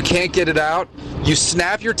and you can't get it out, you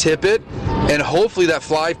snap your tippet, and hopefully that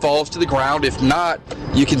fly falls to the ground. If not,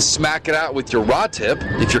 you can smack it out with your rod tip,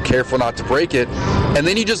 if you're careful not to break it, and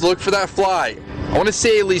then you just look for that fly. I want to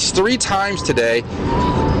say at least 3 times today,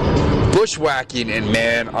 bushwhacking, and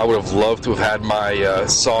man, I would have loved to have had my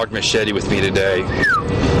SOG machete with me today.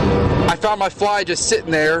 I found my fly just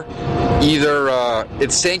sitting there. Either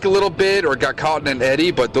it sank a little bit or it got caught in an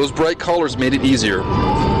eddy, but those bright colors made it easier.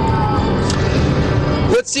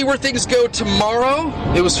 Let's see where things go tomorrow.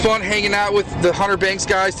 It was fun hanging out with the Hunter Banks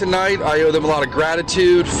guys tonight. I owe them a lot of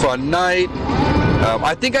gratitude. Fun night.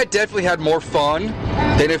 I think I definitely had more fun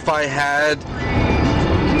than if I had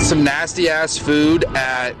some nasty-ass food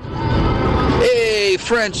at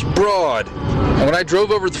French Broad. And when I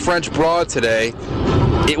drove over to French Broad today,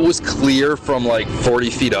 it was clear from like 40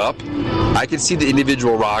 feet up. I could see the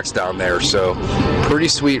individual rocks down there, so pretty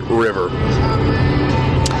sweet river.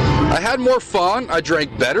 I had more fun. I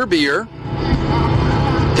drank better beer.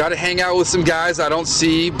 Got to hang out with some guys I don't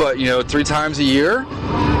see but 3 times a year.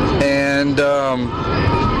 And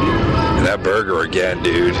that burger again,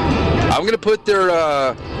 dude. I'm gonna put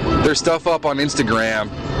their stuff up on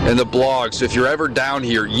Instagram and the blog, so if you're ever down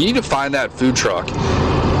here, you need to find that food truck.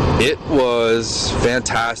 It was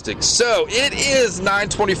fantastic. So it is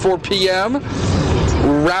 9:24 p.m.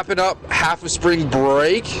 Wrapping up half of spring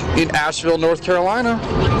break in Asheville, North Carolina.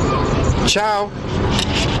 Ciao.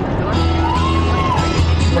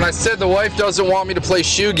 When I said the wife doesn't want me to play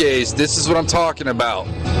shoegaze, this is what I'm talking about.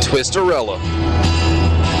 Twistorella.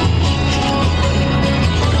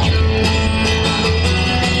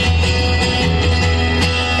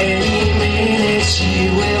 Any minute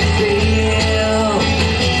you will feel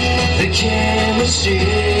the chemistry,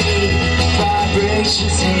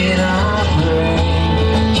 vibrations in our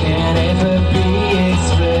brain can't ever be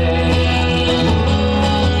explained.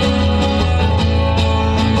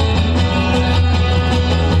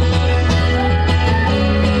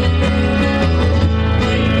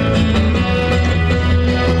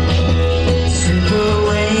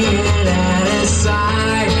 Separated out of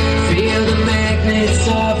sight, feel the magnets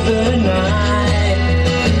of the night.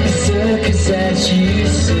 The circus that you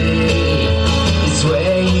see is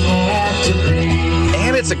where you have to be.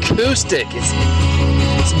 And it's acoustic.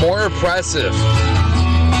 It's more impressive.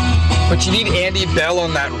 But you need Andy Bell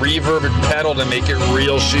on that reverb and pedal to make it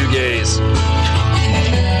real shoegaze.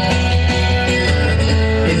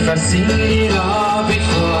 If I've seen it all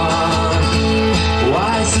before,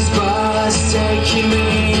 why is this bus taking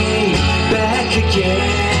me back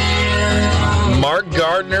again? Mark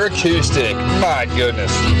Gardner acoustic. My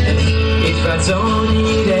goodness. If I don't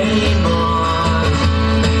need any more,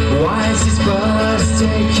 why is this bus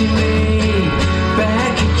taking me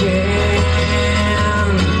back again?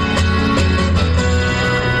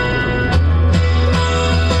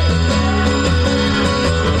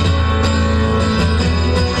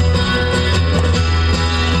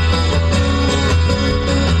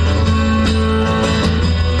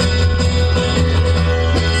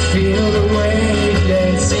 Feel the wave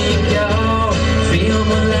dancing go, feel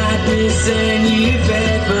more like this than you've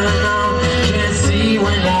ever known. Can't see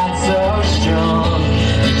when light's so strong,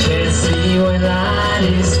 you can't see when light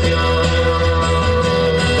is gone.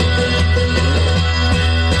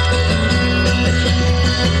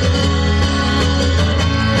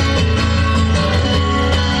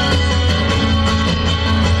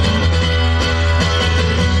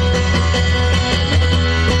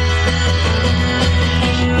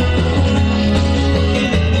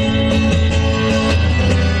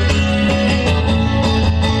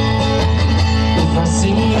 If I've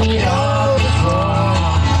seen it all before,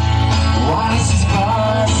 why is this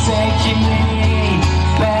bus taking me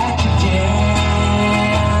back again?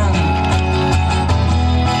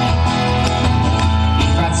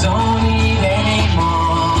 If I don't need any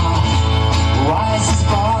more, why is this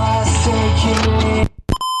bus taking me?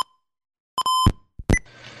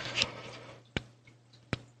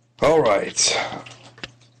 All right.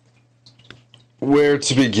 Where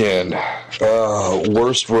to begin?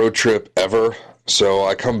 Worst road trip ever. So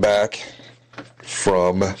I come back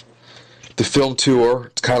from the film tour.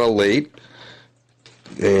 It's kind of late.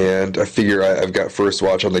 And I figure I've got first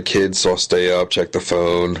watch on the kids, so I'll stay up, check the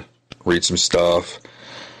phone, read some stuff,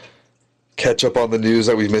 catch up on the news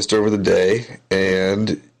that we missed over the day.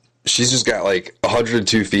 And she's just got like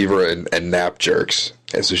 102 fever and nap jerks.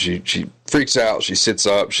 And so she freaks out, she sits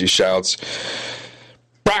up, she shouts,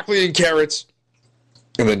 broccoli and carrots,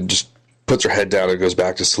 and then just puts her head down and goes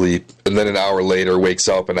back to sleep. And then an hour later wakes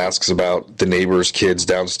up and asks about the neighbor's kids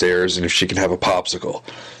downstairs and if she can have a popsicle.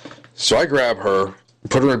 So I grab her,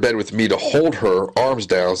 put her in bed with me to hold her arms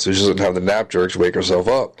down so she doesn't have the nap jerks wake herself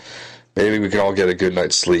up. Maybe we can all get a good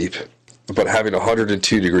night's sleep. But having a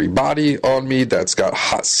 102-degree body on me that's got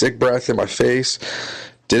hot sick breath in my face,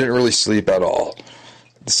 didn't really sleep at all.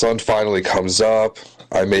 The sun finally comes up.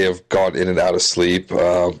 I may have gone in and out of sleep,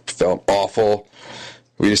 felt awful.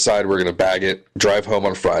 We decided we're going to bag it, drive home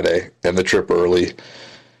on Friday, end the trip early,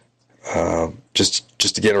 just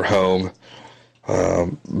to get her home.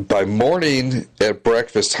 By morning at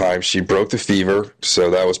breakfast time, she broke the fever,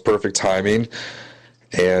 so that was perfect timing.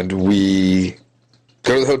 And we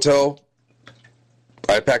go to the hotel.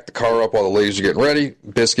 I packed the car up while the ladies are getting ready.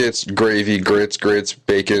 Biscuits, gravy, grits,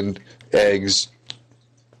 bacon, eggs,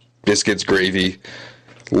 biscuits, gravy,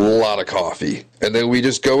 a lot of coffee. And then we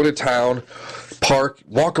just go into town, park,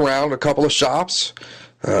 walk around a couple of shops,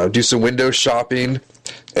 do some window shopping,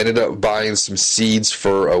 Ended up buying some seeds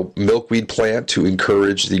for a milkweed plant to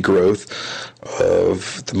encourage the growth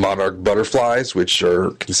of the monarch butterflies, which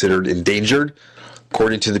are considered endangered.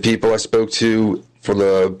 According to the people I spoke to from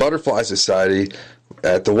the Butterfly Society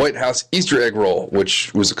at the White House Easter egg roll,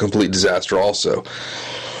 which was a complete disaster also.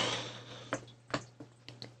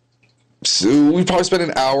 So we probably spent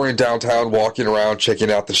an hour in downtown walking around, checking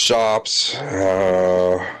out the shops.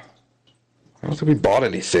 I don't think we bought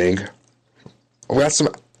anything. We got some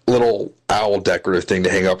little owl decorative thing to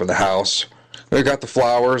hang up in the house. We got the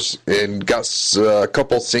flowers and got a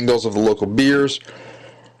couple singles of the local beers.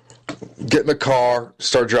 Get in the car,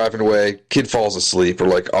 start driving away. Kid falls asleep. We're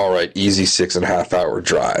like, all right, easy 6.5 hour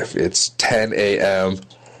drive. It's 10 a.m.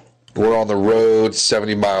 We're on the road,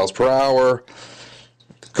 70 miles per hour.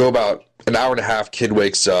 Go about an hour and a half. Kid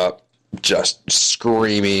wakes up, just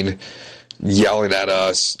screaming, yelling at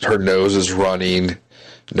us. Her nose is running.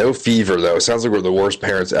 No fever, though. It sounds like we're the worst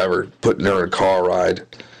parents ever, putting her in a car ride.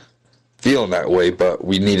 Feeling that way, but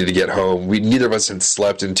we needed to get home. Neither of us had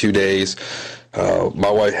slept in 2 days.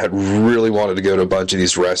 My wife had really wanted to go to a bunch of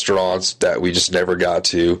these restaurants that we just never got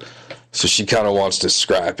to. So she kind of wants to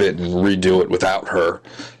scrap it and redo it without her,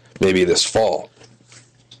 maybe this fall.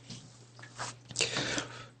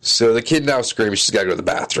 So the kid now screaming, she's got to go to the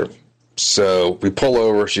bathroom. So we pull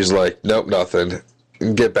over. She's like, nope, nothing.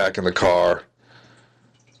 And get back in the car.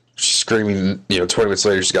 She's screaming, 20 minutes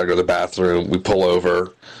later, she's got to go to the bathroom. We pull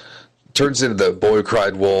over. Turns into the boy who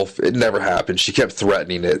cried wolf. It never happened. She kept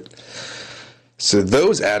threatening it. So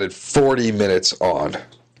those added 40 minutes on.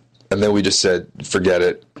 And then we just said, forget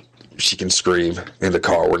it. She can scream in the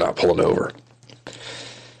car. We're not pulling over.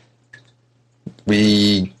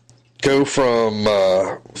 We go from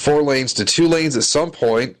 4 lanes to 2 lanes at some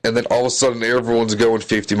point, and then all of a sudden everyone's going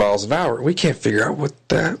 50 miles an hour. We can't figure out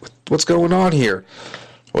what's going on here.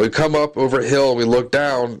 Well, we come up over a hill and we look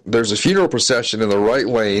down. There's a funeral procession in the right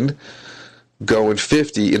lane going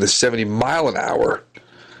 50 in the 70 mile an hour.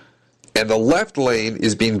 And the left lane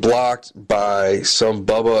is being blocked by some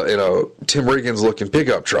Bubba in a Tim Riggins looking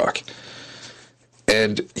pickup truck.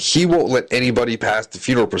 And he won't let anybody pass the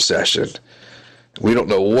funeral procession. We don't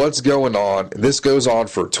know what's going on. This goes on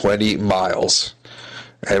for 20 miles.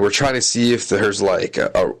 And we're trying to see if there's like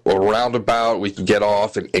a roundabout we can get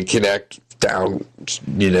off and connect down,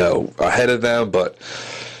 ahead of them. But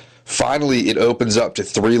finally it opens up to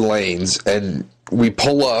 3 lanes and we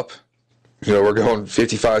pull up. We're going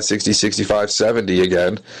 55, 60, 65, 70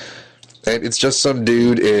 again. And it's just some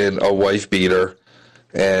dude in a wife beater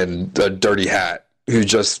and a dirty hat who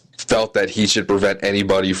just felt that he should prevent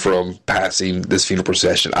anybody from passing this funeral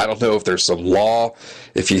procession. I don't know if there's some law,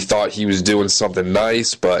 if he thought he was doing something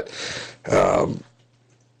nice, but I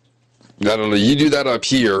don't know. You do that up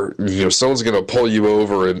here, someone's going to pull you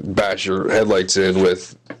over and bash your headlights in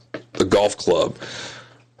with a golf club.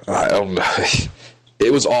 I don't know.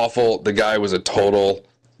 It was awful. The guy was a total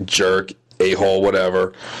jerk, a-hole,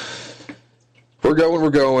 whatever. We're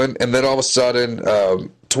going, and then all of a sudden,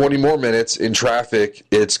 20 more minutes in traffic.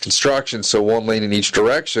 It's construction, so 1 lane in each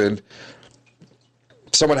direction.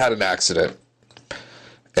 Someone had an accident,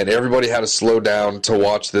 and everybody had to slow down to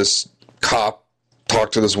watch this cop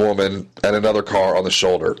talk to this woman and another car on the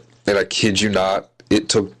shoulder. And I kid you not,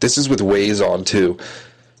 this is with Waze on too,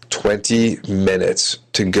 20 minutes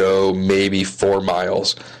to go maybe 4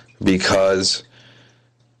 miles because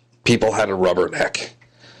people had a rubberneck.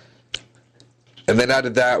 And then out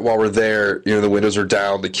of that, while we're there, the windows are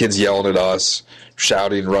down, the kids yelling at us,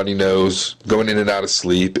 shouting, runny nose, going in and out of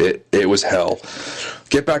sleep. It was hell.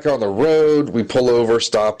 Get back on the road. We pull over,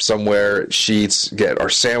 stop somewhere at Sheetz, get our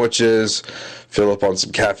sandwiches, fill up on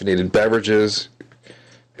some caffeinated beverages,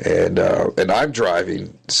 and I'm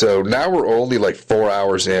driving. So now we're only like 4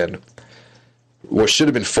 hours in. What should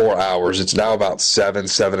have been 4 hours, it's now about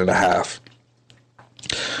 7.5.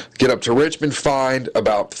 Get up to Richmond, find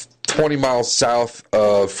about 20 miles south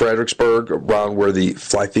of Fredericksburg, around where the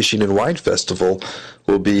Fly Fishing and Wine Festival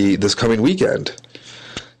will be this coming weekend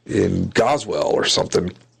in Goswell or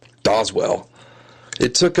something. Doswell.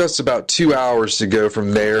 It took us about 2 hours to go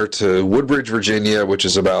from there to Woodbridge, Virginia, which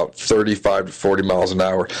is about 35 to 40 miles an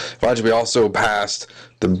hour. Mind you, we also passed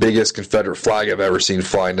the biggest Confederate flag I've ever seen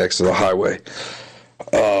flying next to the highway.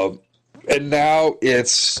 And now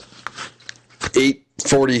it's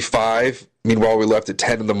 8:45. Meanwhile, we left at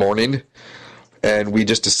 10 in the morning, and we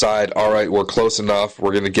just decide, all right, we're close enough.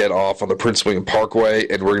 We're going to get off on the Prince William Parkway,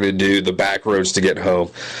 and we're going to do the back roads to get home.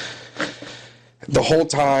 The whole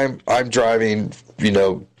time, I'm driving,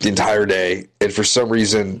 the entire day, and for some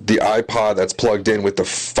reason, the iPod that's plugged in with the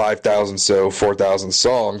 4,000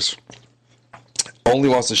 songs only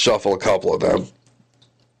wants to shuffle a couple of them.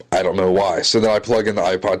 I don't know why. So then I plug in the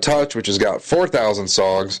iPod Touch, which has got 4,000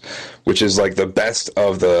 songs, which is like the best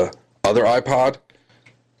of the other iPod.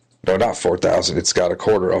 No, not 4,000. It's got a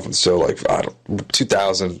quarter of them. So like,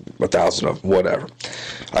 2,000, 1,000 of them, whatever.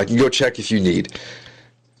 I can go check if you need.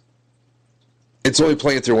 It's only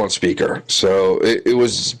playing through one speaker. So it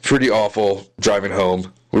was pretty awful driving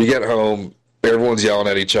home. When you get home, everyone's yelling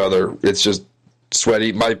at each other. It's just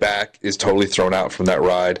sweaty. My back is totally thrown out from that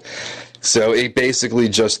ride. So it basically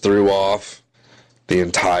just threw off the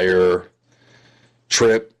entire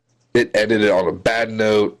trip. It ended it on a bad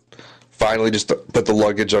note. Finally just put the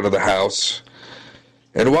luggage under the house.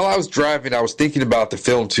 And while I was driving, I was thinking about the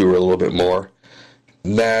film tour a little bit more.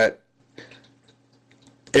 That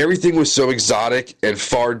everything was so exotic and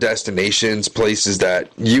far destinations, places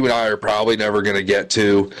that you and I are probably never going to get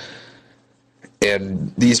to.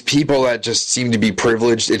 And these people that just seem to be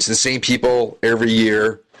privileged, it's the same people every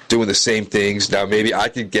year doing the same things. Now, maybe I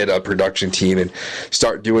could get a production team and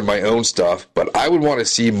start doing my own stuff, but I would want to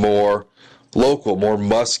see more local, more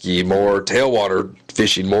musky, more tailwater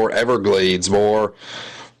fishing, more Everglades, more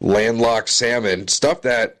landlocked salmon, stuff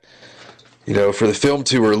that, you know, for the film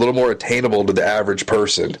tour, a little more attainable to the average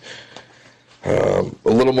person. A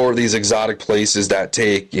little more of these exotic places that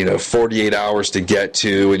take, 48 hours to get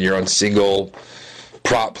to, and you're on single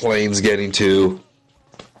prop planes getting to,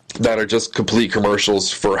 that are just complete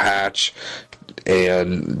commercials for Hatch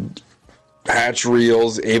and Hatch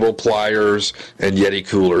reels, Able pliers, and Yeti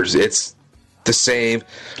coolers. It's the same.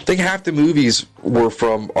 I think half the movies were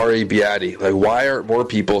from R.A. Beatty. Like, why aren't more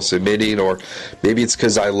people submitting? Or maybe it's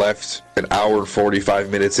because I left an hour and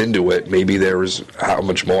 45 minutes into it. Maybe there was how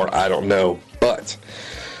much more, I don't know. But,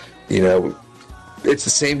 it's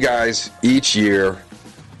the same guys each year.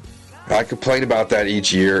 I complain about that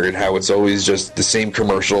each year and how it's always just the same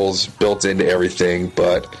commercials built into everything.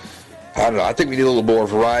 But, I don't know. I think we need a little more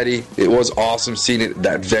variety. It was awesome seeing it at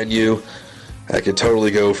that venue. I could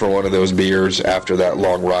totally go for one of those beers after that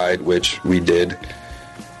long ride, which we did.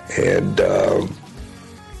 And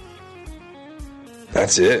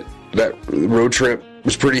that's it. That road trip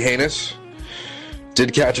was pretty heinous.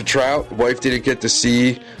 Did catch a trout. Wife didn't get to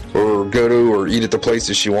see or go to or eat at the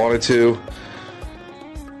places she wanted to.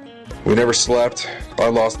 We never slept. I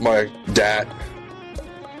lost my dat.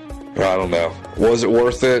 I don't know. Was it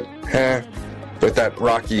worth it? But that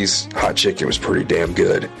Rocky's hot chicken was pretty damn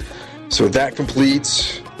good. So that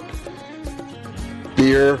completes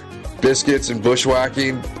beer, biscuits, and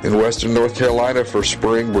bushwhacking in Western North Carolina for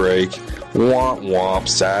spring break. Womp womp,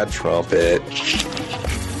 sad trumpet.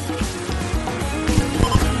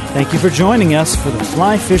 Thank you for joining us for the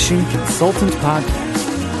Fly Fishing Consultant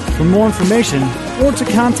Podcast. For more information or to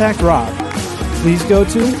contact Rob, please go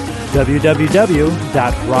to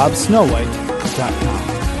www.robsnowhite.com.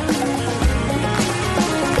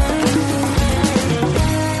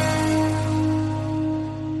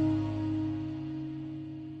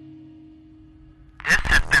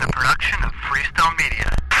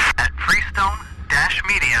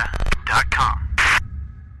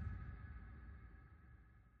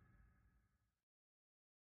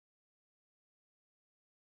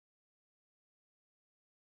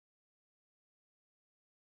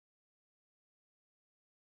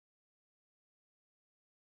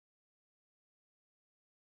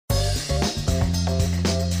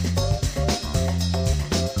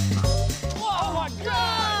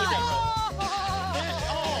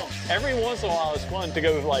 Every once in a while, it's fun to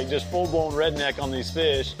go like just full-blown redneck on these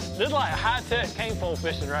fish. This is like high-tech cane pole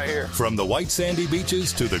fishing right here. From the white sandy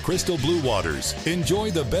beaches to the crystal blue waters,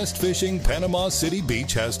 enjoy the best fishing Panama City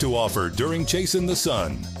Beach has to offer during Chasing the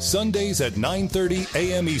Sun. Sundays at 9:30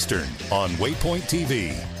 a.m. Eastern on Waypoint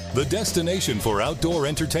TV, the destination for outdoor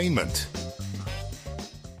entertainment.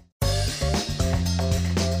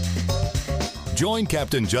 Join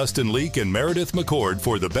Captain Justin Leake and Meredith McCord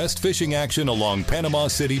for the best fishing action along Panama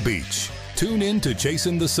City Beach. Tune in to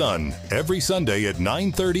Chasing the Sun every Sunday at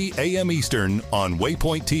 9:30 a.m. Eastern on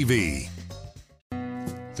Waypoint TV.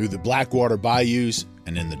 Through the Blackwater bayous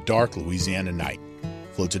and in the dark Louisiana night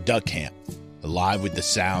floats a duck camp, alive with the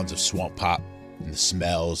sounds of swamp pop and the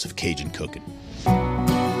smells of Cajun cooking. From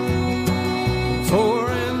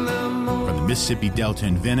the Mississippi Delta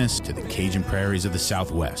in Venice to the Cajun prairies of the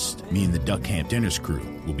Southwest, me and the Duck Camp Dinners crew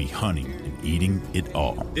will be hunting and eating it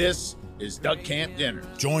all. This is Duck Camp Dinner.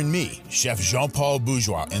 Join me, Chef Jean-Paul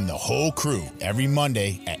Bourgeois, and the whole crew every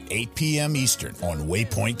Monday at 8 p.m. Eastern on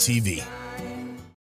Waypoint TV.